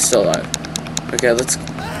 yeah, she's still alive. Okay, let's...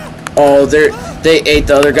 Oh, they ate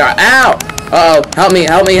the other guy. Ow! Uh-oh. Help me,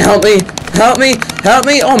 help me, help me! Help me! Help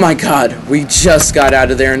me! Oh, my God. We just got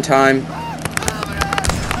out of there in time.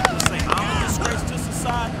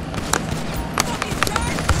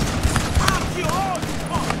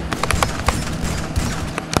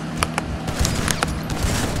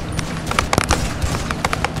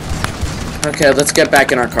 Okay, let's get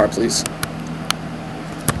back in our car, please.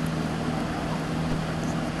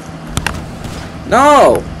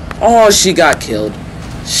 No! Oh, she got killed.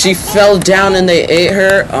 She fell down and they ate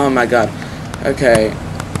her. Oh my god. Okay.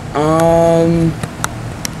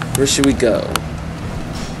 Where should we go?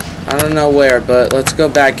 I don't know where, but let's go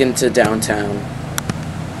back into downtown.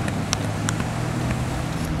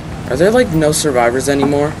 Are there like no survivors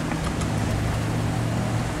anymore?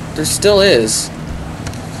 There still is.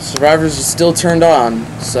 Survivors are still turned on,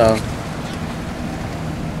 so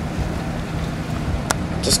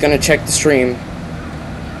just gonna check the stream.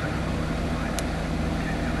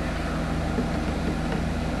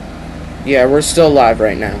 Yeah, we're still live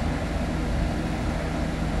right now.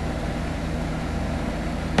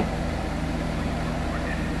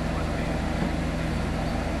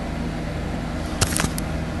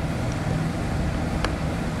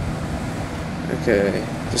 Okay,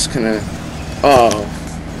 just gonna... Oh.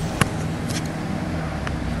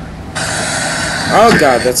 Oh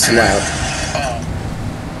god, that's loud.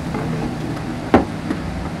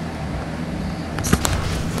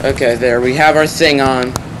 Okay, there, we have our thing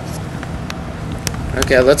on.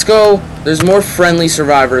 Okay, let's go. There's more friendly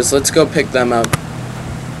survivors. Let's go pick them up. You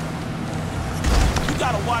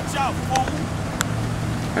gotta watch out, fool.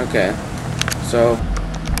 Okay, so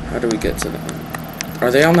how do we get to them? Are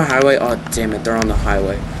they on the highway? Oh, damn it, they're on the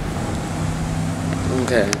highway.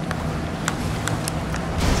 Okay.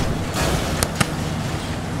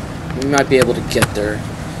 We might be able to get there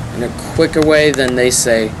in a quicker way than they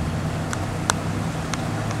say.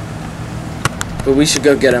 But we should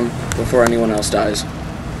go get them before anyone else dies.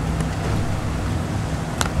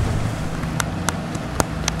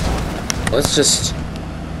 Let's just...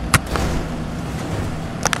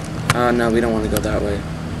 no, we don't want to go that way.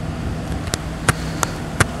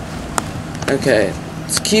 Okay,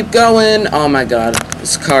 let's keep going. Oh my god,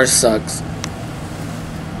 this car sucks.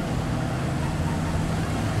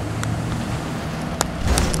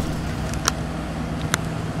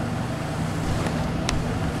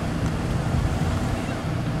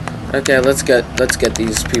 Okay, let's get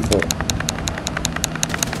these people.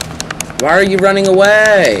 Why are you running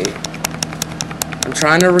away? I'm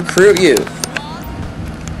trying to recruit you.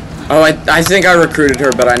 Oh, I think I recruited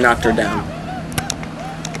her, but I knocked her down.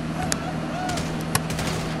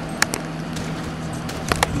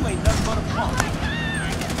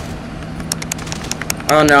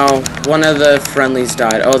 Oh no, one of the friendlies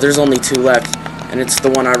died. Oh, there's only 2 left, and it's the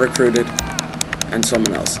one I recruited, and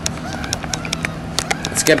someone else.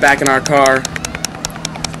 Let's get back in our car.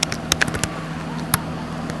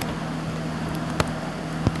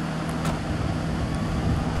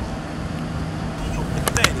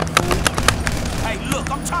 Hey,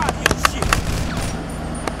 look, I'm tired of your shit.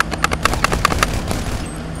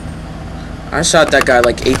 I shot that guy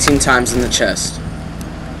like 18 times in the chest.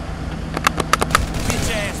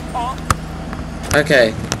 Bitch ass punk.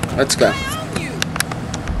 Okay, let's go.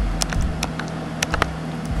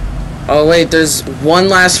 Oh wait, there's one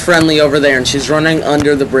last friendly over there and she's running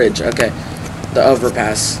under the bridge. Okay, the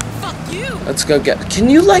overpass. Fuck you. Let's go get... Can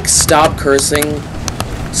you like stop cursing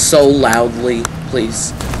so loudly,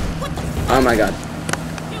 please? Oh my god.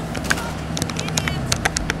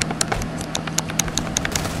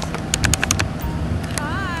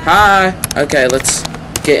 Hi. Okay, let's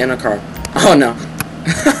get in a car. Oh no.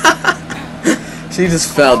 She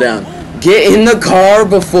just fell down. Get in the car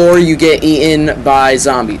before you get eaten by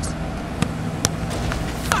zombies.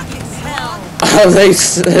 Oh, they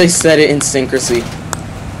said it in synchrony.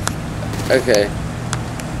 Okay.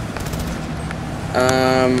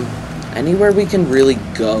 Anywhere we can really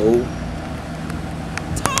go?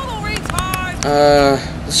 Total retard.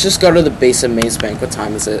 Let's just go to the base of Maze Bank. What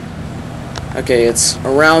time is it? Okay, it's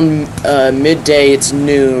around midday. It's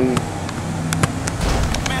noon.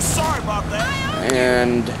 Man, sorry about that.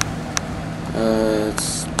 And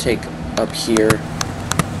let's take up here.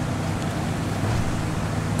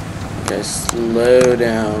 Okay, slow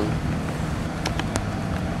down.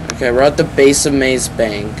 Okay, we're at the base of Maze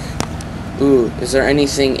Bank. Ooh, is there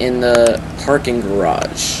anything in the parking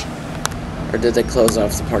garage? Or did they close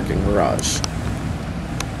off the parking garage?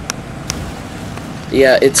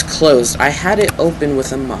 Yeah, it's closed. I had it open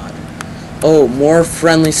with a mod. Oh, more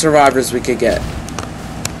friendly survivors we could get.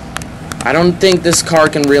 I don't think this car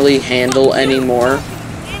can really handle anymore,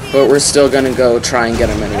 but we're still gonna go try and get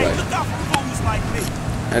them anyway. Look out for fools like me.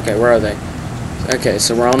 Okay, where are they? Okay,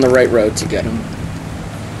 so we're on the right road to get them.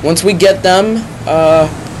 Once we get them,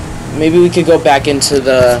 maybe we could go back into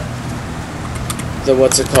the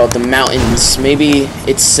what's it called, the mountains. Maybe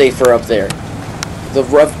it's safer up there. The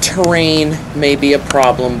rough terrain may be a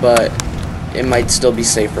problem, but it might still be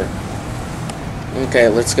safer. Okay,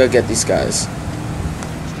 let's go get these guys.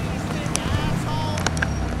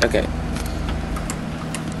 Okay.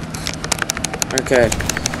 Okay.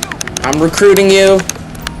 I'm recruiting you.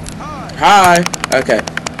 Hi. Okay.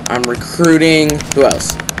 I'm recruiting... Who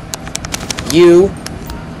else? You.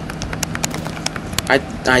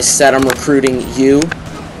 I said I'm recruiting you.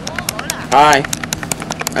 Hi.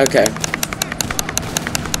 Okay.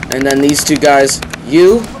 And then these two guys.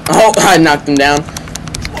 You. Oh, I knocked them down.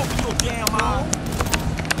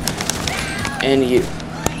 And you.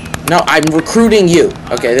 No, I'm recruiting you.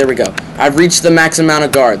 Okay, there we go. I've reached the max amount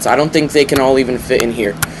of guards. I don't think they can all even fit in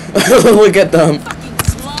here. Look at them.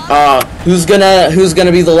 Who's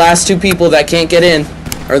gonna be the last two people that can't get in?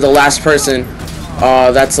 Or the last person?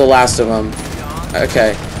 That's the last of them.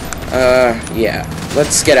 Okay. Yeah.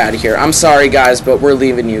 Let's get out of here. I'm sorry, guys, but we're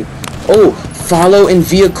leaving you. Oh, follow in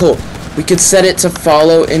vehicle. We could set it to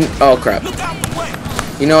follow in... Oh, crap.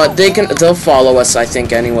 You know what? They'll follow us, I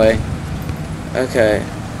think, anyway. Okay.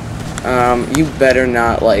 You better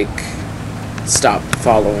not, like, stop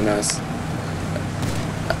following us.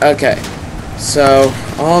 Okay. So,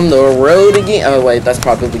 on the road again. Oh, wait, I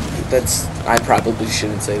probably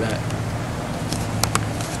shouldn't say that.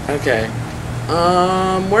 Okay.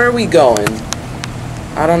 Where are we going?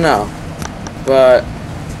 I don't know. But,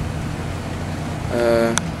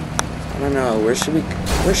 I don't know. Where should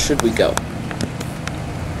we go?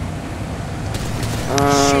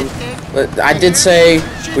 I did say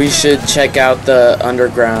we should check out the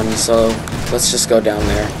underground, so let's just go down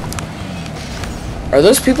there. Are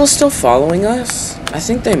those people still following us? I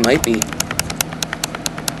think they might be.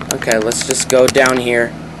 Okay, let's just go down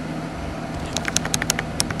here.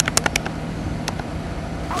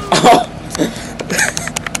 Oh!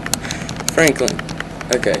 Franklin.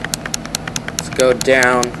 Okay. Let's go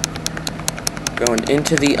down. Going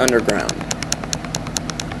into the underground.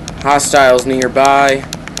 Hostiles nearby.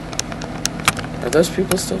 Are those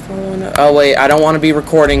people still following us? Oh, wait. I don't want to be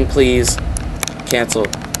recording, please. Cancel.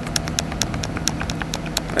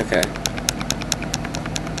 Okay.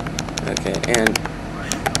 Okay, and...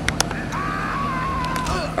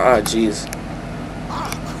 Oh, jeez.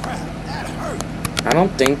 I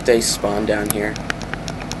don't think they spawn down here.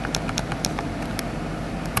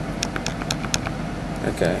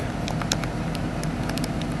 Okay.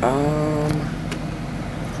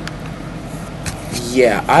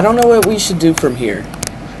 Yeah, I don't know what we should do from here.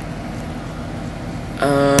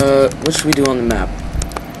 What should we do on the map?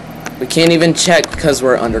 We can't even check because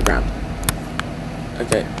we're underground.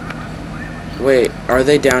 Okay. Wait, are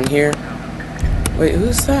they down here? Wait,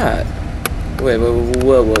 who's that? Wait,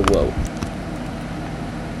 whoa.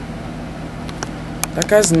 That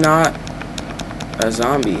guy's not a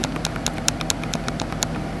zombie.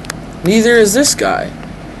 Neither is this guy.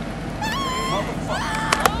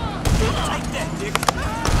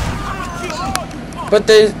 But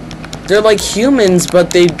they're like humans,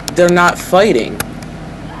 but they're not fighting.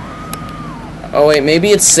 Oh wait,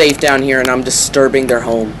 maybe it's safe down here and I'm disturbing their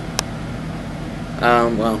home.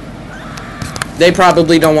 Well. They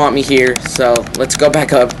probably don't want me here, so let's go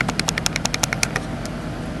back up.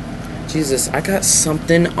 Jesus, I got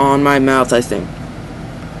something on my mouth, I think.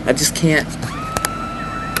 I just can't.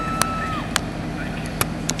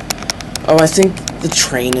 Oh, I think the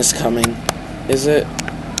train is coming. Is it?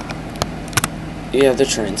 Yeah, the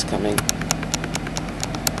train's coming.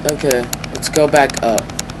 Okay, let's go back up.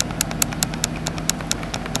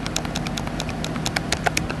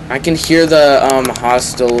 I can hear the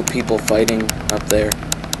hostile people fighting up there.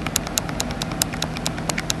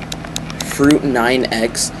 Fruit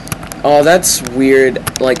 9X. Oh, that's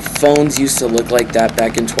weird. Like, phones used to look like that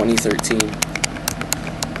back in 2013.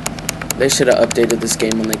 They should have updated this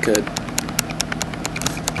game when they could.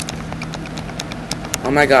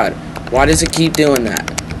 Oh my god. Why does it keep doing that?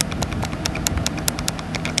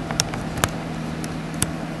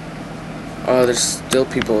 Oh, there's still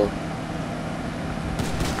people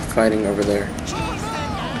fighting over there.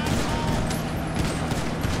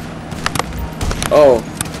 Oh.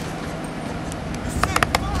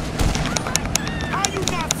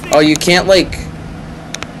 Oh, you can't like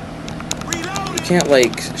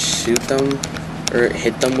shoot them or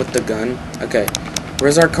hit them with the gun. Okay.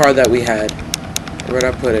 Where's our car that we had? Where'd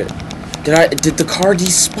I put it? Did the car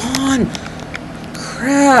despawn?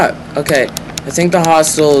 Crap. Okay. I think the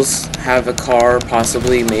hostiles have a car,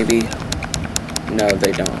 possibly, maybe. No,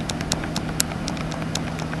 they don't.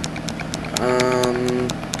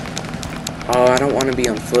 Oh, I don't want to be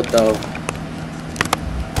on foot, though.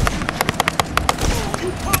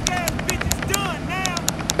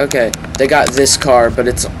 Okay, they got this car, but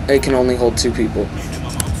it can only hold 2 people.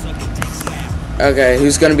 Okay,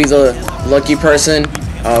 who's gonna be the lucky person?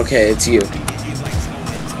 Okay, it's you.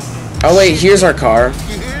 Oh wait, here's our car.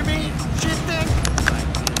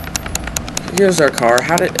 Here's our car.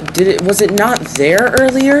 How did it? Was it not there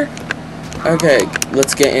earlier? Okay,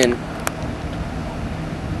 let's get in.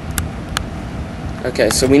 Okay,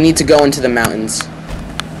 so we need to go into the mountains.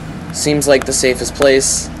 Seems like the safest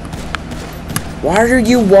place. Why are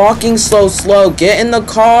you walking so slow? Get in the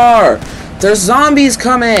car! There's zombies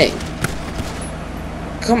coming!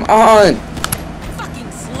 Come on!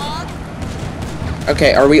 Fucking slug.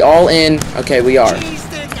 Okay, are we all in? Okay, we are.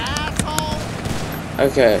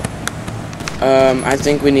 Okay. I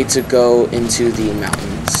think we need to go into the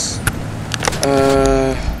mountains.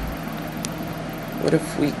 What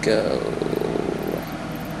if we go...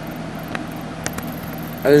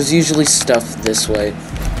 there's usually stuff this way.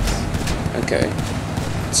 Okay.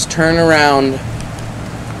 Let's turn around.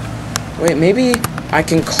 Wait, maybe I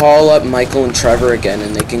can call up Michael and Trevor again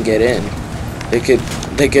and they can get in. They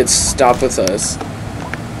could stop with us.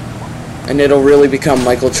 And it'll really become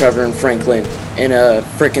Michael, Trevor, and Franklin in a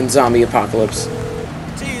frickin' zombie apocalypse.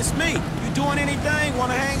 T, it's me. You doing anything?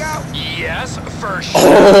 Wanna hang out? Yes, for sure.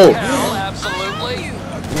 Oh! Hell, absolutely.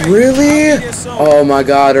 Really? Oh my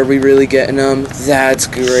god, are we really getting them? That's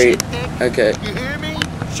great. Okay.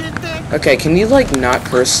 Okay, can you like not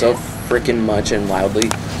curse so freaking much and loudly?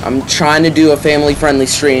 I'm trying to do a family-friendly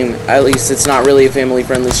stream. At least it's not really a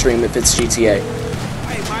family-friendly stream if it's GTA.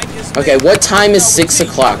 Okay, what time is 6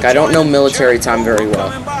 o'clock? I don't know military time very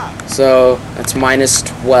well. So, that's minus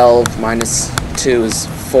 12, minus 2 is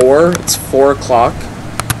 4. It's 4 o'clock.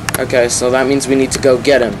 Okay, so that means we need to go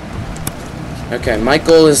get him. Okay,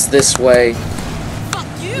 Michael is this way.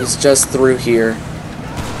 He's just through here.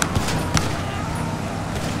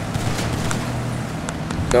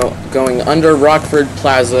 Going under Rockford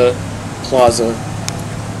Plaza.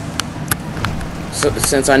 So,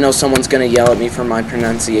 since I know someone's gonna yell at me for my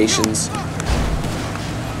pronunciations.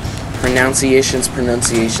 Pronunciations.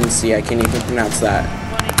 See, I can't even pronounce that.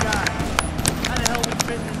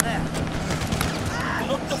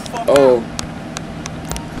 Oh.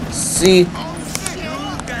 See,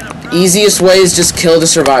 easiest way is just kill the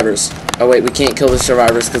survivors. Oh wait, we can't kill the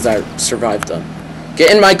survivors because I survived them.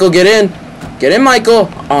 Get in, Michael, get in! Get in, Michael!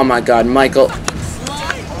 Oh my god, Michael.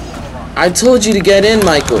 I told you to get in,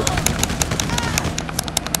 Michael.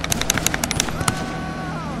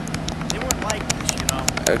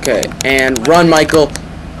 Okay, and run, Michael.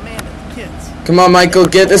 Come on, Michael,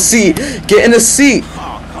 get a seat. Get in a seat.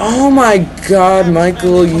 Oh my god,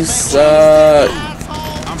 Michael, you suck.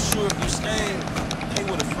 I'm sure if you stayed, they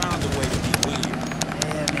would have found a way to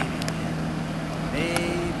be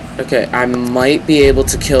weird. Okay, I might be able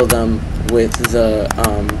to kill them with the,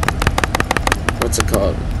 what's it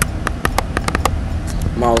called?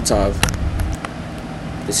 Molotov.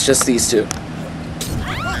 It's just these two.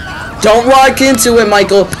 Don't walk into it,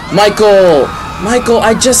 Michael! Michael! Michael,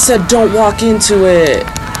 I just said don't walk into it!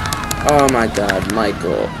 Oh my god,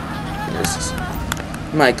 Michael.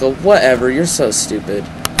 Michael, whatever, you're so stupid.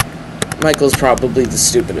 Michael's probably the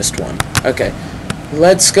stupidest one. Okay,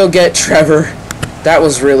 let's go get Trevor. That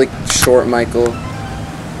was really short, Michael.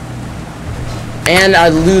 And I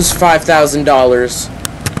lose $5,000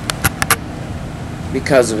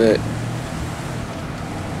 because of it.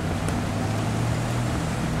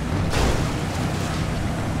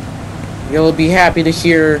 You'll be happy to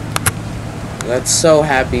hear. That's so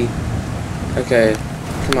happy. Okay,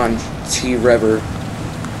 come on, T. Rever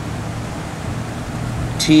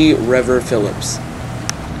Phillips.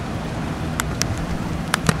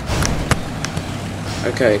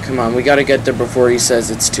 Okay, come on, we gotta get there before he says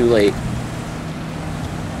it's too late.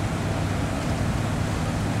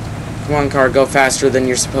 Come on, car, go faster than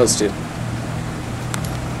you're supposed to.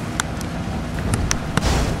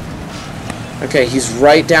 Okay, he's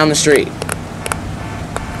right down the street.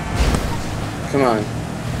 Come on.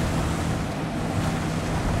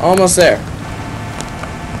 Almost there.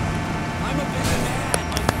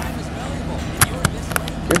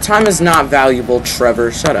 Your time is not valuable,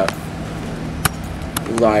 Trevor. Shut up.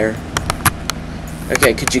 You liar.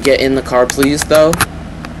 Okay, could you get in the car, please, though?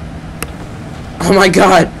 Oh my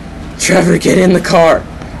god! Trevor, get in the car!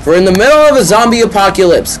 We're in the middle of a zombie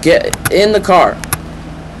apocalypse. Get in the car.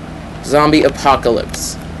 Zombie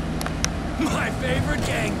apocalypse. My favorite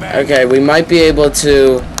gangbang. Okay, we might be able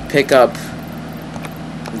to pick up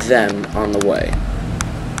them on the way.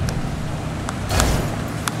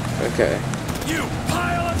 Okay. You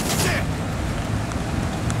pile of shit.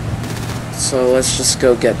 So let's just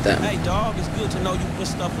go get them. Hey, dog, it's good to know you put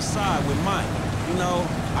stuff aside with Mike. You know,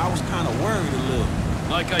 I was kind of worried a little.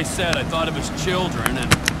 Like I said, I thought of his children,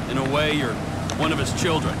 and in a way, you're One of his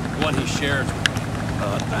children. One he shares with me.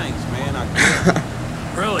 Thanks, man. I get it.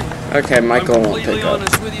 Really? Okay, Michael I'm won't completely pick up.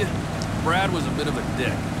 honest with you. Brad was a bit of a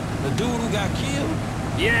dick. The dude who got killed?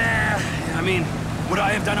 Yeah, I mean, would I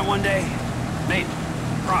have done it one day? Maybe.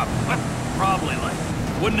 Probably, like,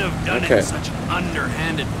 wouldn't have done it in such an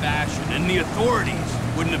underhanded fashion, and the authorities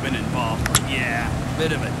wouldn't have been involved. But yeah,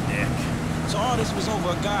 bit of a dick. So all this was over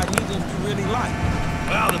a guy he didn't really like.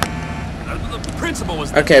 Well, the principal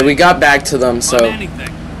was... Okay, we got back to them, so... anything.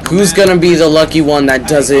 Who's gonna be the lucky one that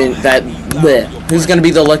doesn't... Who's gonna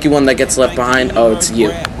be the lucky one that gets left behind? Oh, it's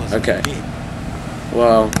you. Okay.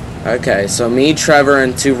 Well, okay, so me, Trevor,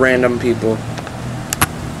 and 2 random people.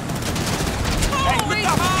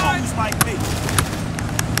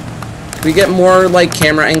 Can we get more, like,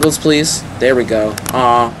 camera angles, please? There we go.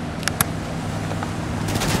 Aw.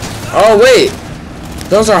 Oh, wait!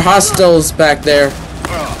 Those are hostiles back there.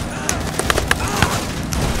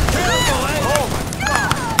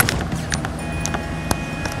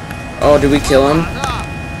 Oh, did we kill him?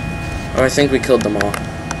 Oh, I think we killed them all.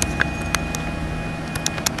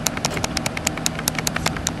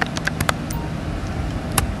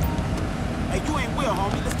 Hey, you ain't well,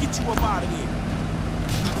 homie. Let's get you up out of here.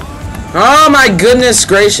 Oh my goodness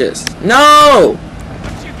gracious. No!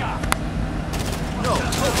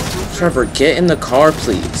 Trevor, get in the car,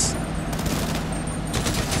 please.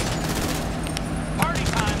 Party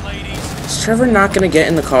time, ladies. Is Trevor not gonna get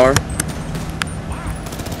in the car?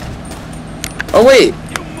 Oh wait!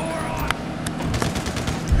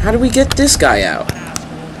 How do we get this guy out?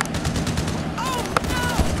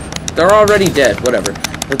 They're already dead, whatever.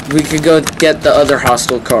 We could go get the other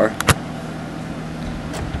hostile car.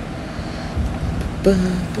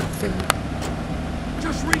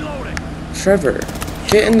 Just reloading. Trevor,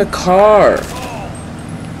 get in the car.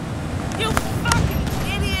 You fucking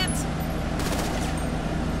idiot!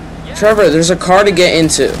 Trevor, there's a car to get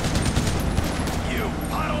into. You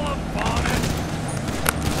puddle of vomit.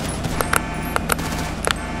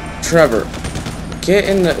 Trevor, get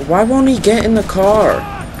in the... Why won't he get in the car?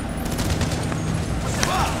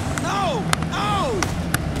 No! No!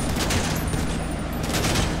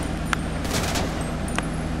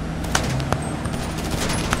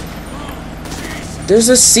 There's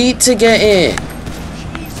a seat to get in.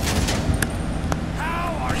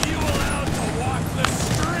 How are you allowed to walk the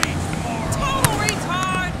streets, moron? Total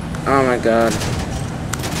retard! Oh my god.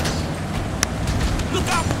 Look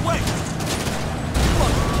out the way!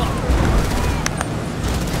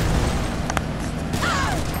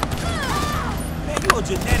 Man, you a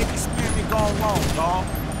genetic experiment gone wrong, dawg.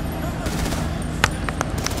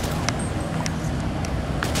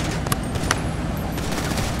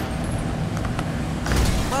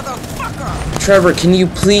 Motherfucker! Trevor, can you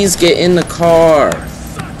please get in the car?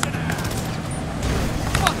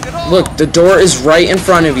 Look, the door is right in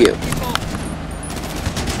front of you.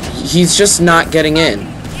 He's just not getting in.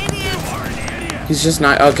 He's just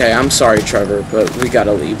not... Okay, I'm sorry, Trevor, but we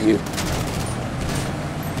gotta leave you.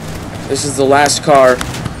 This is the last car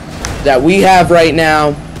that we have right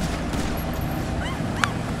now.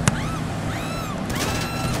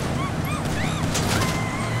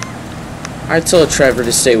 I told Trevor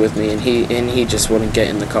to stay with me, and he just wouldn't get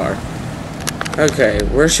in the car. Okay,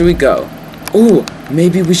 where should we go? Ooh,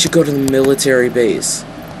 maybe we should go to the military base.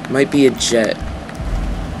 Might be a jet.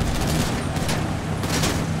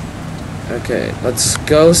 Okay, let's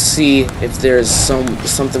go see if there's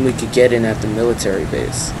something we could get in at the military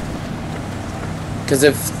base. Because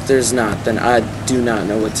if there's not, then I do not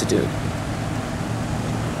know what to do.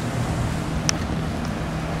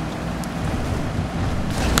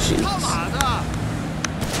 Jeez.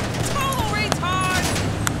 Total retard!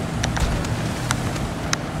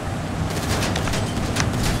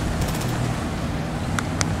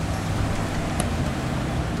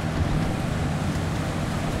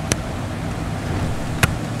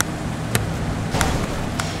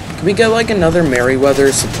 Can we get like another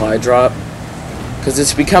Merryweather supply drop? Because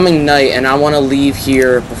it's becoming night and I want to leave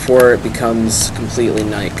here before it becomes completely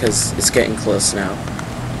night because it's getting close now.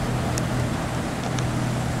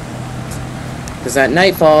 Because at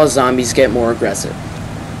nightfall, zombies get more aggressive.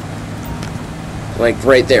 Like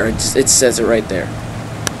right there, it says it right there.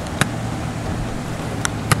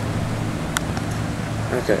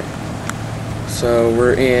 Okay. So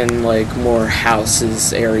we're in like more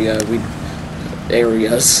houses area.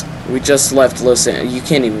 Areas. We just left Los Angeles. You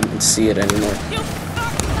can't even see it anymore.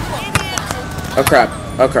 Oh crap.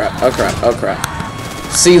 Oh crap. Oh crap. Oh crap.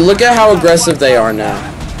 See, look at how aggressive they are now.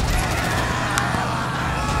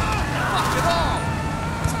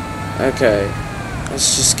 Okay.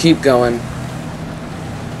 Let's just keep going.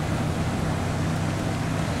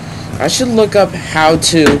 I should look up how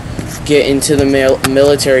to get into the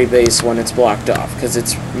military base when it's blocked off, because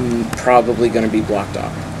it's probably going to be blocked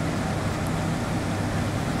off.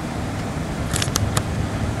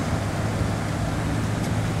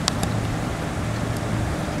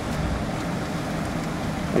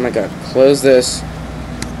 Oh my god, close this.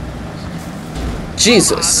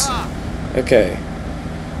 Jesus. Okay.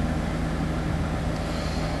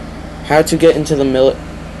 How to get into the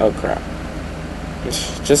oh crap.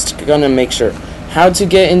 Just gonna make sure. How to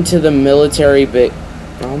get into the military base.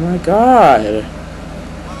 Oh my god.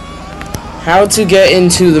 How to get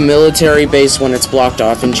into the military base when it's blocked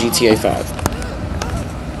off in GTA 5.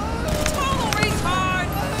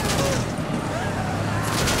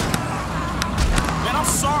 Man, I'm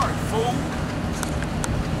sorry, fool.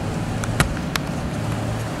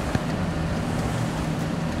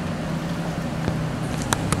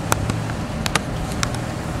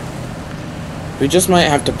 We just might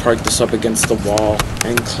have to park this up against the wall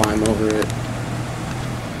and climb over it.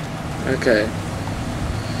 Okay.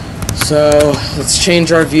 So, let's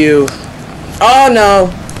change our view. Oh, no!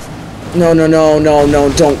 No, no, no, no,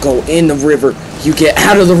 no, don't go in the river. You get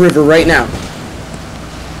out of the river right now.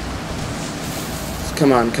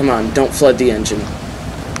 Come on, come on. Don't flood the engine.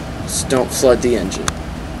 Just don't flood the engine.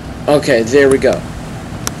 Okay, there we go.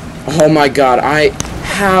 Oh my god,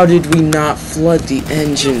 how did we not flood the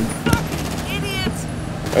engine?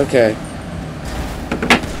 Okay.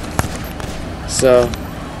 So.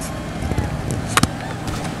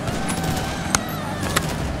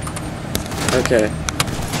 Okay.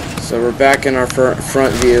 So we're back in our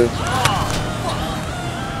front view.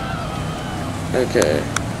 Okay.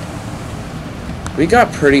 We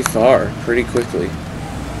got pretty far, pretty quickly.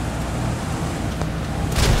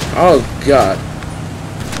 Oh god.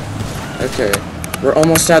 Okay. We're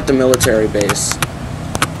almost at the military base.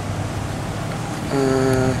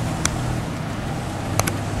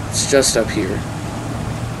 It's just up here.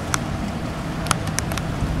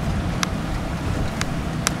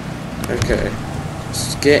 Okay.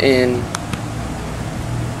 Let's get in.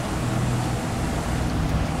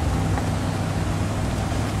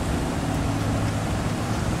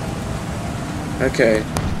 Okay.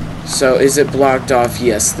 So, is it blocked off?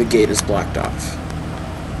 Yes, the gate is blocked off.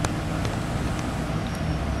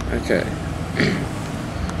 Okay.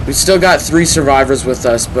 We still got 3 survivors with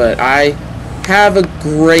us, but I have a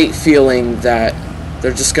great feeling that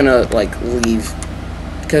they're just gonna, like, leave.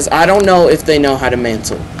 Because I don't know if they know how to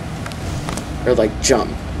mantle. Or, like, jump.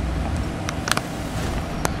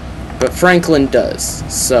 But Franklin does,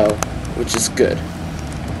 so, which is good.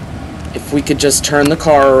 If we could just turn the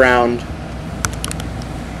car around.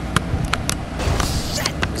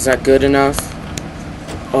 Is that good enough?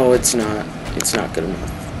 Oh, it's not. It's not good enough.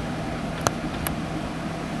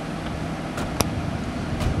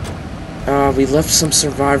 We left some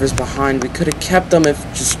survivors behind. We could have kept them if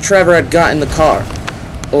just Trevor had gotten the car.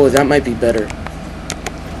 Oh, that might be better.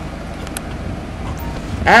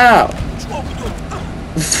 Ow!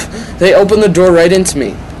 They opened the door right into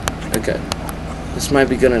me. Okay. This might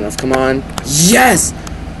be good enough. Come on. Yes!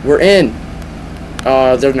 We're in.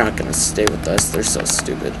 They're not gonna stay with us. They're so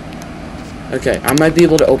stupid. Okay, I might be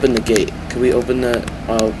able to open the gate. Can we open the...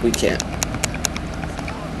 Oh, we can't.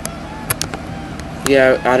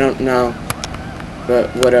 Yeah, I don't know.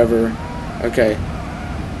 But whatever. Okay.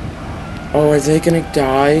 Oh, are they gonna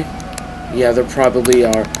die? Yeah, they probably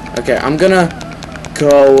are. Okay, I'm gonna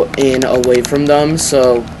go in away from them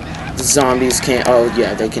so the zombies can't... Oh,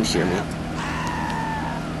 yeah, they can hear me.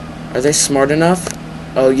 Are they smart enough?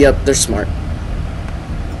 Oh, yep, they're smart.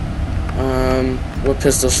 What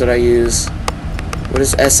pistol should I use? What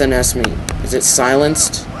does SNS mean? Is it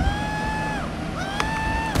silenced?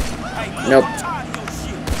 Nope.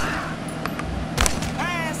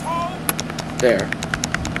 There.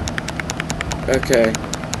 Okay.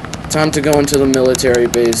 Time to go into the military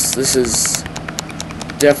base. This is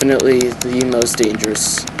definitely the most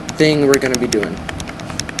dangerous thing we're gonna be doing.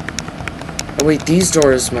 Oh wait, these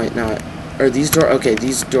doors might not. Or these doors. Okay,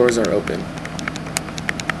 these doors are open.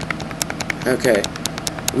 Okay.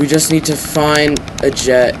 We just need to find a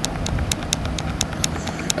jet.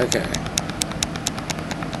 Okay.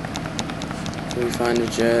 Can we find a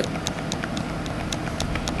jet?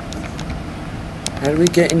 How do we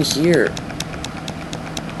get in here?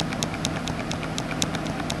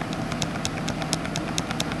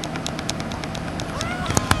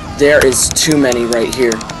 There is too many right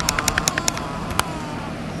here.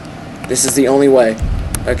 This is the only way.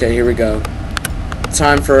 Okay, here we go.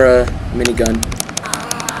 Time for a minigun.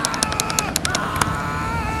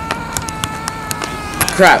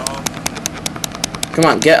 Crap. Come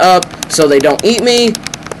on, get up so they don't eat me.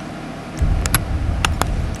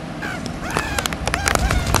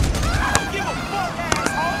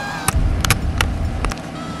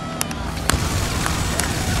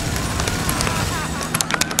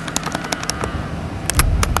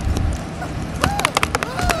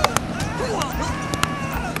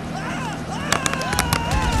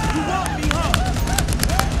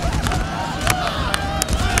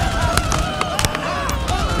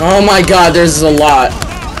 Oh my god, there's a lot.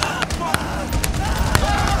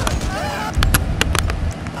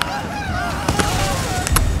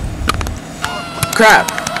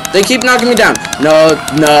 Crap. They keep knocking me down. No,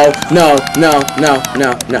 no, no, no, no,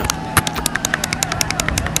 no, no.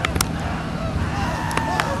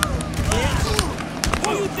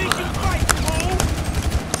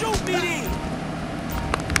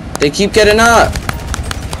 They keep getting up.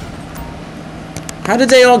 How did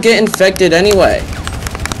they all get infected anyway?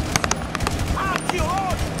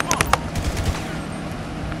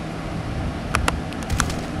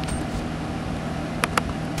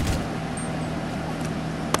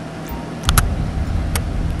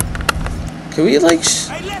 Can we, like,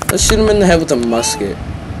 let's shoot him in the head with a musket.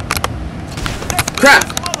 Crap!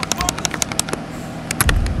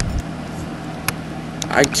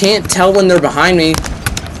 I can't tell when they're behind me.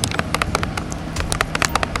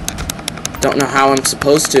 Don't know how I'm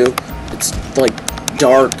supposed to. It's, like,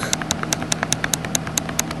 dark.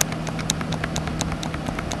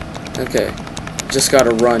 Okay. Just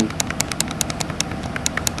gotta run.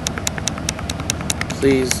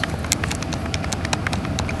 Please.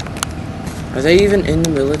 Are they even in the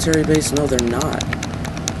military base? No, they're not.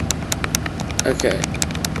 Okay.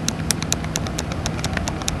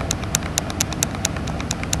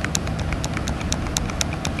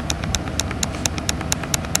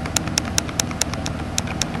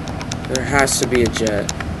 There has to be a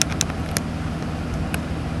jet.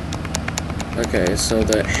 Okay, so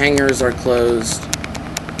the hangars are closed.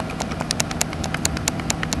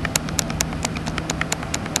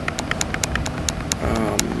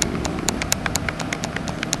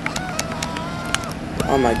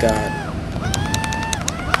 Oh my god.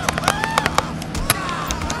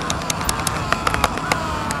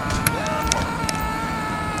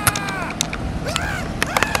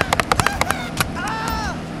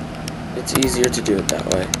 It's easier to do it that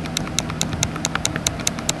way.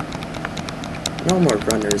 No more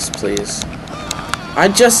runners, please. I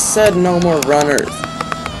just said no more runners.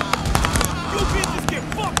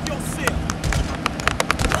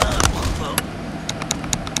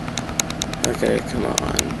 Okay, come on.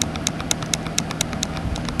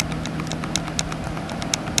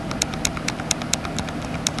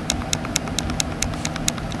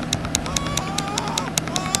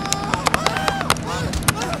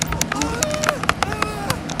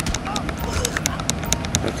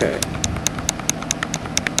 Okay.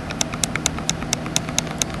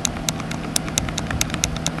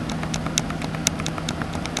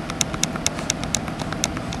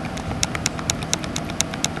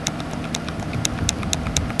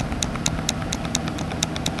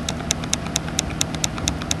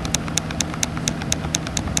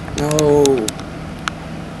 No.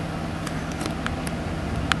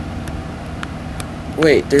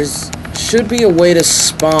 Wait, there's should be a way to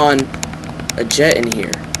spawn a jet in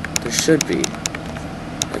here. There should be.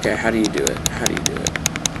 Okay, how do you do it? How do you do it?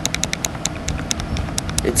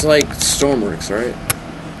 It's like Stormworks, right?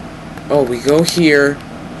 Oh, we go here.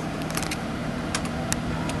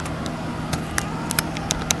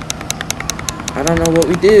 I don't know what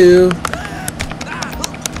we do.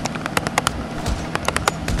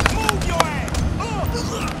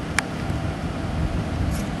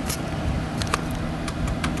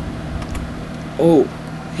 Oh,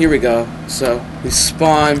 here we go. So we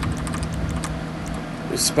spawn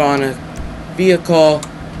a vehicle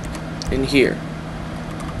in here.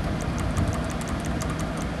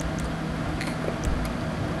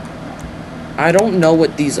 I don't know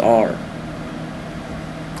what these are.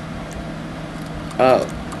 Oh.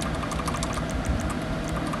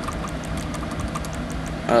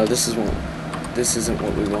 Oh, this isn't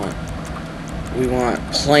what we want. We want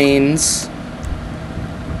planes.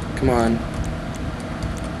 Come on.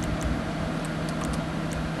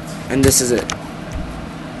 And this is it.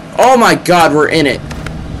 Oh my god, we're in it.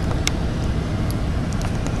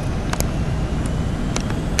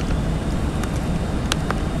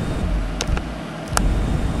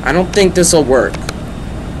 I don't think this will work.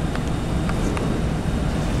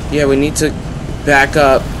 Yeah, we need to back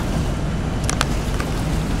up.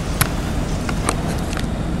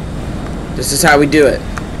 This is how we do it.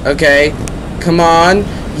 Okay. Come on.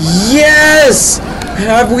 Yes!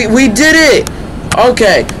 We did it!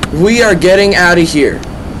 Okay. We are getting out of here.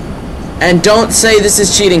 And don't say this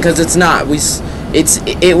is cheating, because it's not.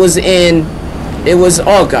 It was in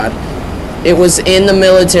the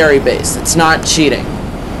military base. It's not cheating.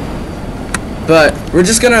 But we're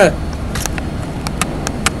just gonna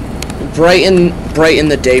brighten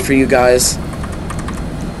the day for you guys.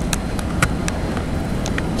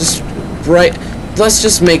 Let's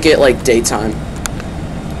just make it like daytime.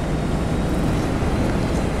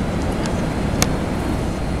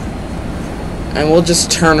 and we'll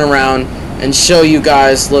just turn around and show you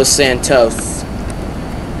guys Los Santos.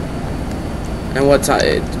 And what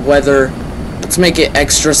weather? Let's make it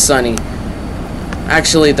extra sunny.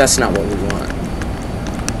 Actually, that's not what we want.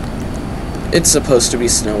 It's supposed to be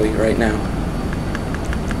snowy right now.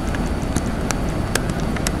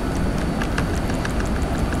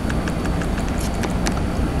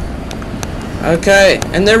 Okay,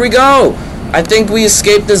 and there we go. I think we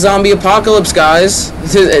escaped the zombie apocalypse, guys.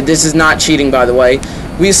 This is not cheating, by the way.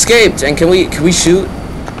 We escaped, and can we shoot?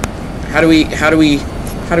 How do we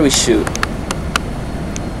shoot?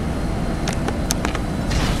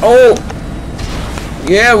 Oh,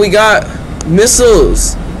 yeah, we got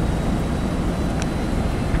missiles.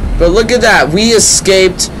 But look at that, we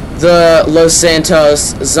escaped the Los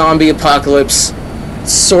Santos zombie apocalypse,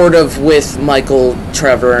 sort of with Michael,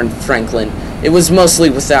 Trevor, and Franklin. It was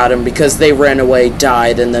mostly without him because they ran away,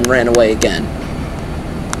 died, and then ran away again.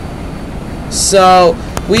 So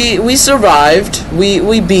we survived.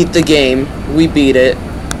 We beat the game. We beat it.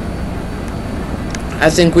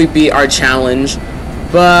 I think we beat our challenge.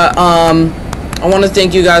 But I want to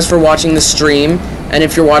thank you guys for watching the stream. And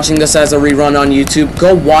if you're watching this as a rerun on YouTube,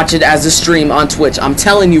 go watch it as a stream on Twitch. I'm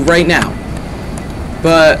telling you right now.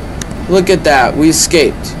 But look at that. We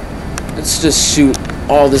escaped. Let's just shoot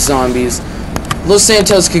all the zombies. Los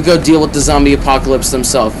Santos could go deal with the zombie apocalypse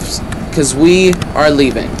themselves, because we are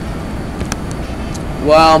leaving.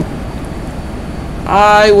 Well,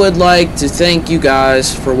 I would like to thank you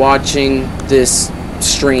guys for watching this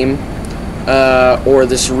stream, or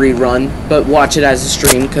this rerun, but watch it as a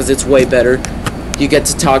stream, because it's way better. You get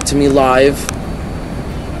to talk to me live,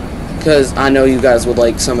 because I know you guys would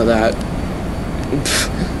like some of that.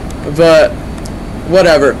 But,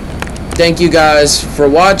 whatever. Thank you guys for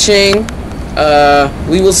watching.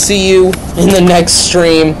 We will see you in the next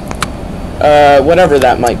stream, whatever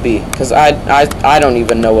that might be, because I don't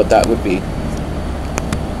even know what that would be.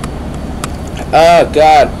 Oh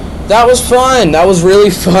god, that was fun. That was really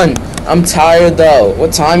fun. I'm tired though.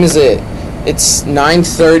 What time is it? It's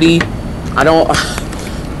 9:30. I don't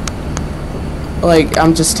like,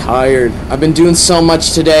 I'm just tired. I've been doing so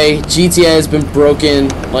much today. GTA has been broken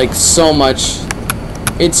like so much.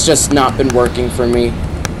 It's just not been working for me.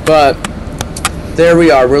 But there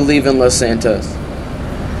we are. We're leaving Los Santos.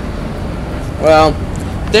 Well,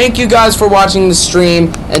 thank you guys for watching the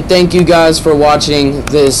stream, and thank you guys for watching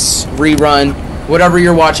this rerun, whatever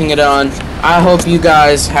you're watching it on. I hope you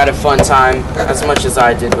guys had a fun time as much as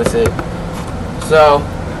I did with it. So,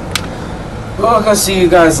 I'll see you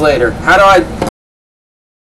guys later. How do I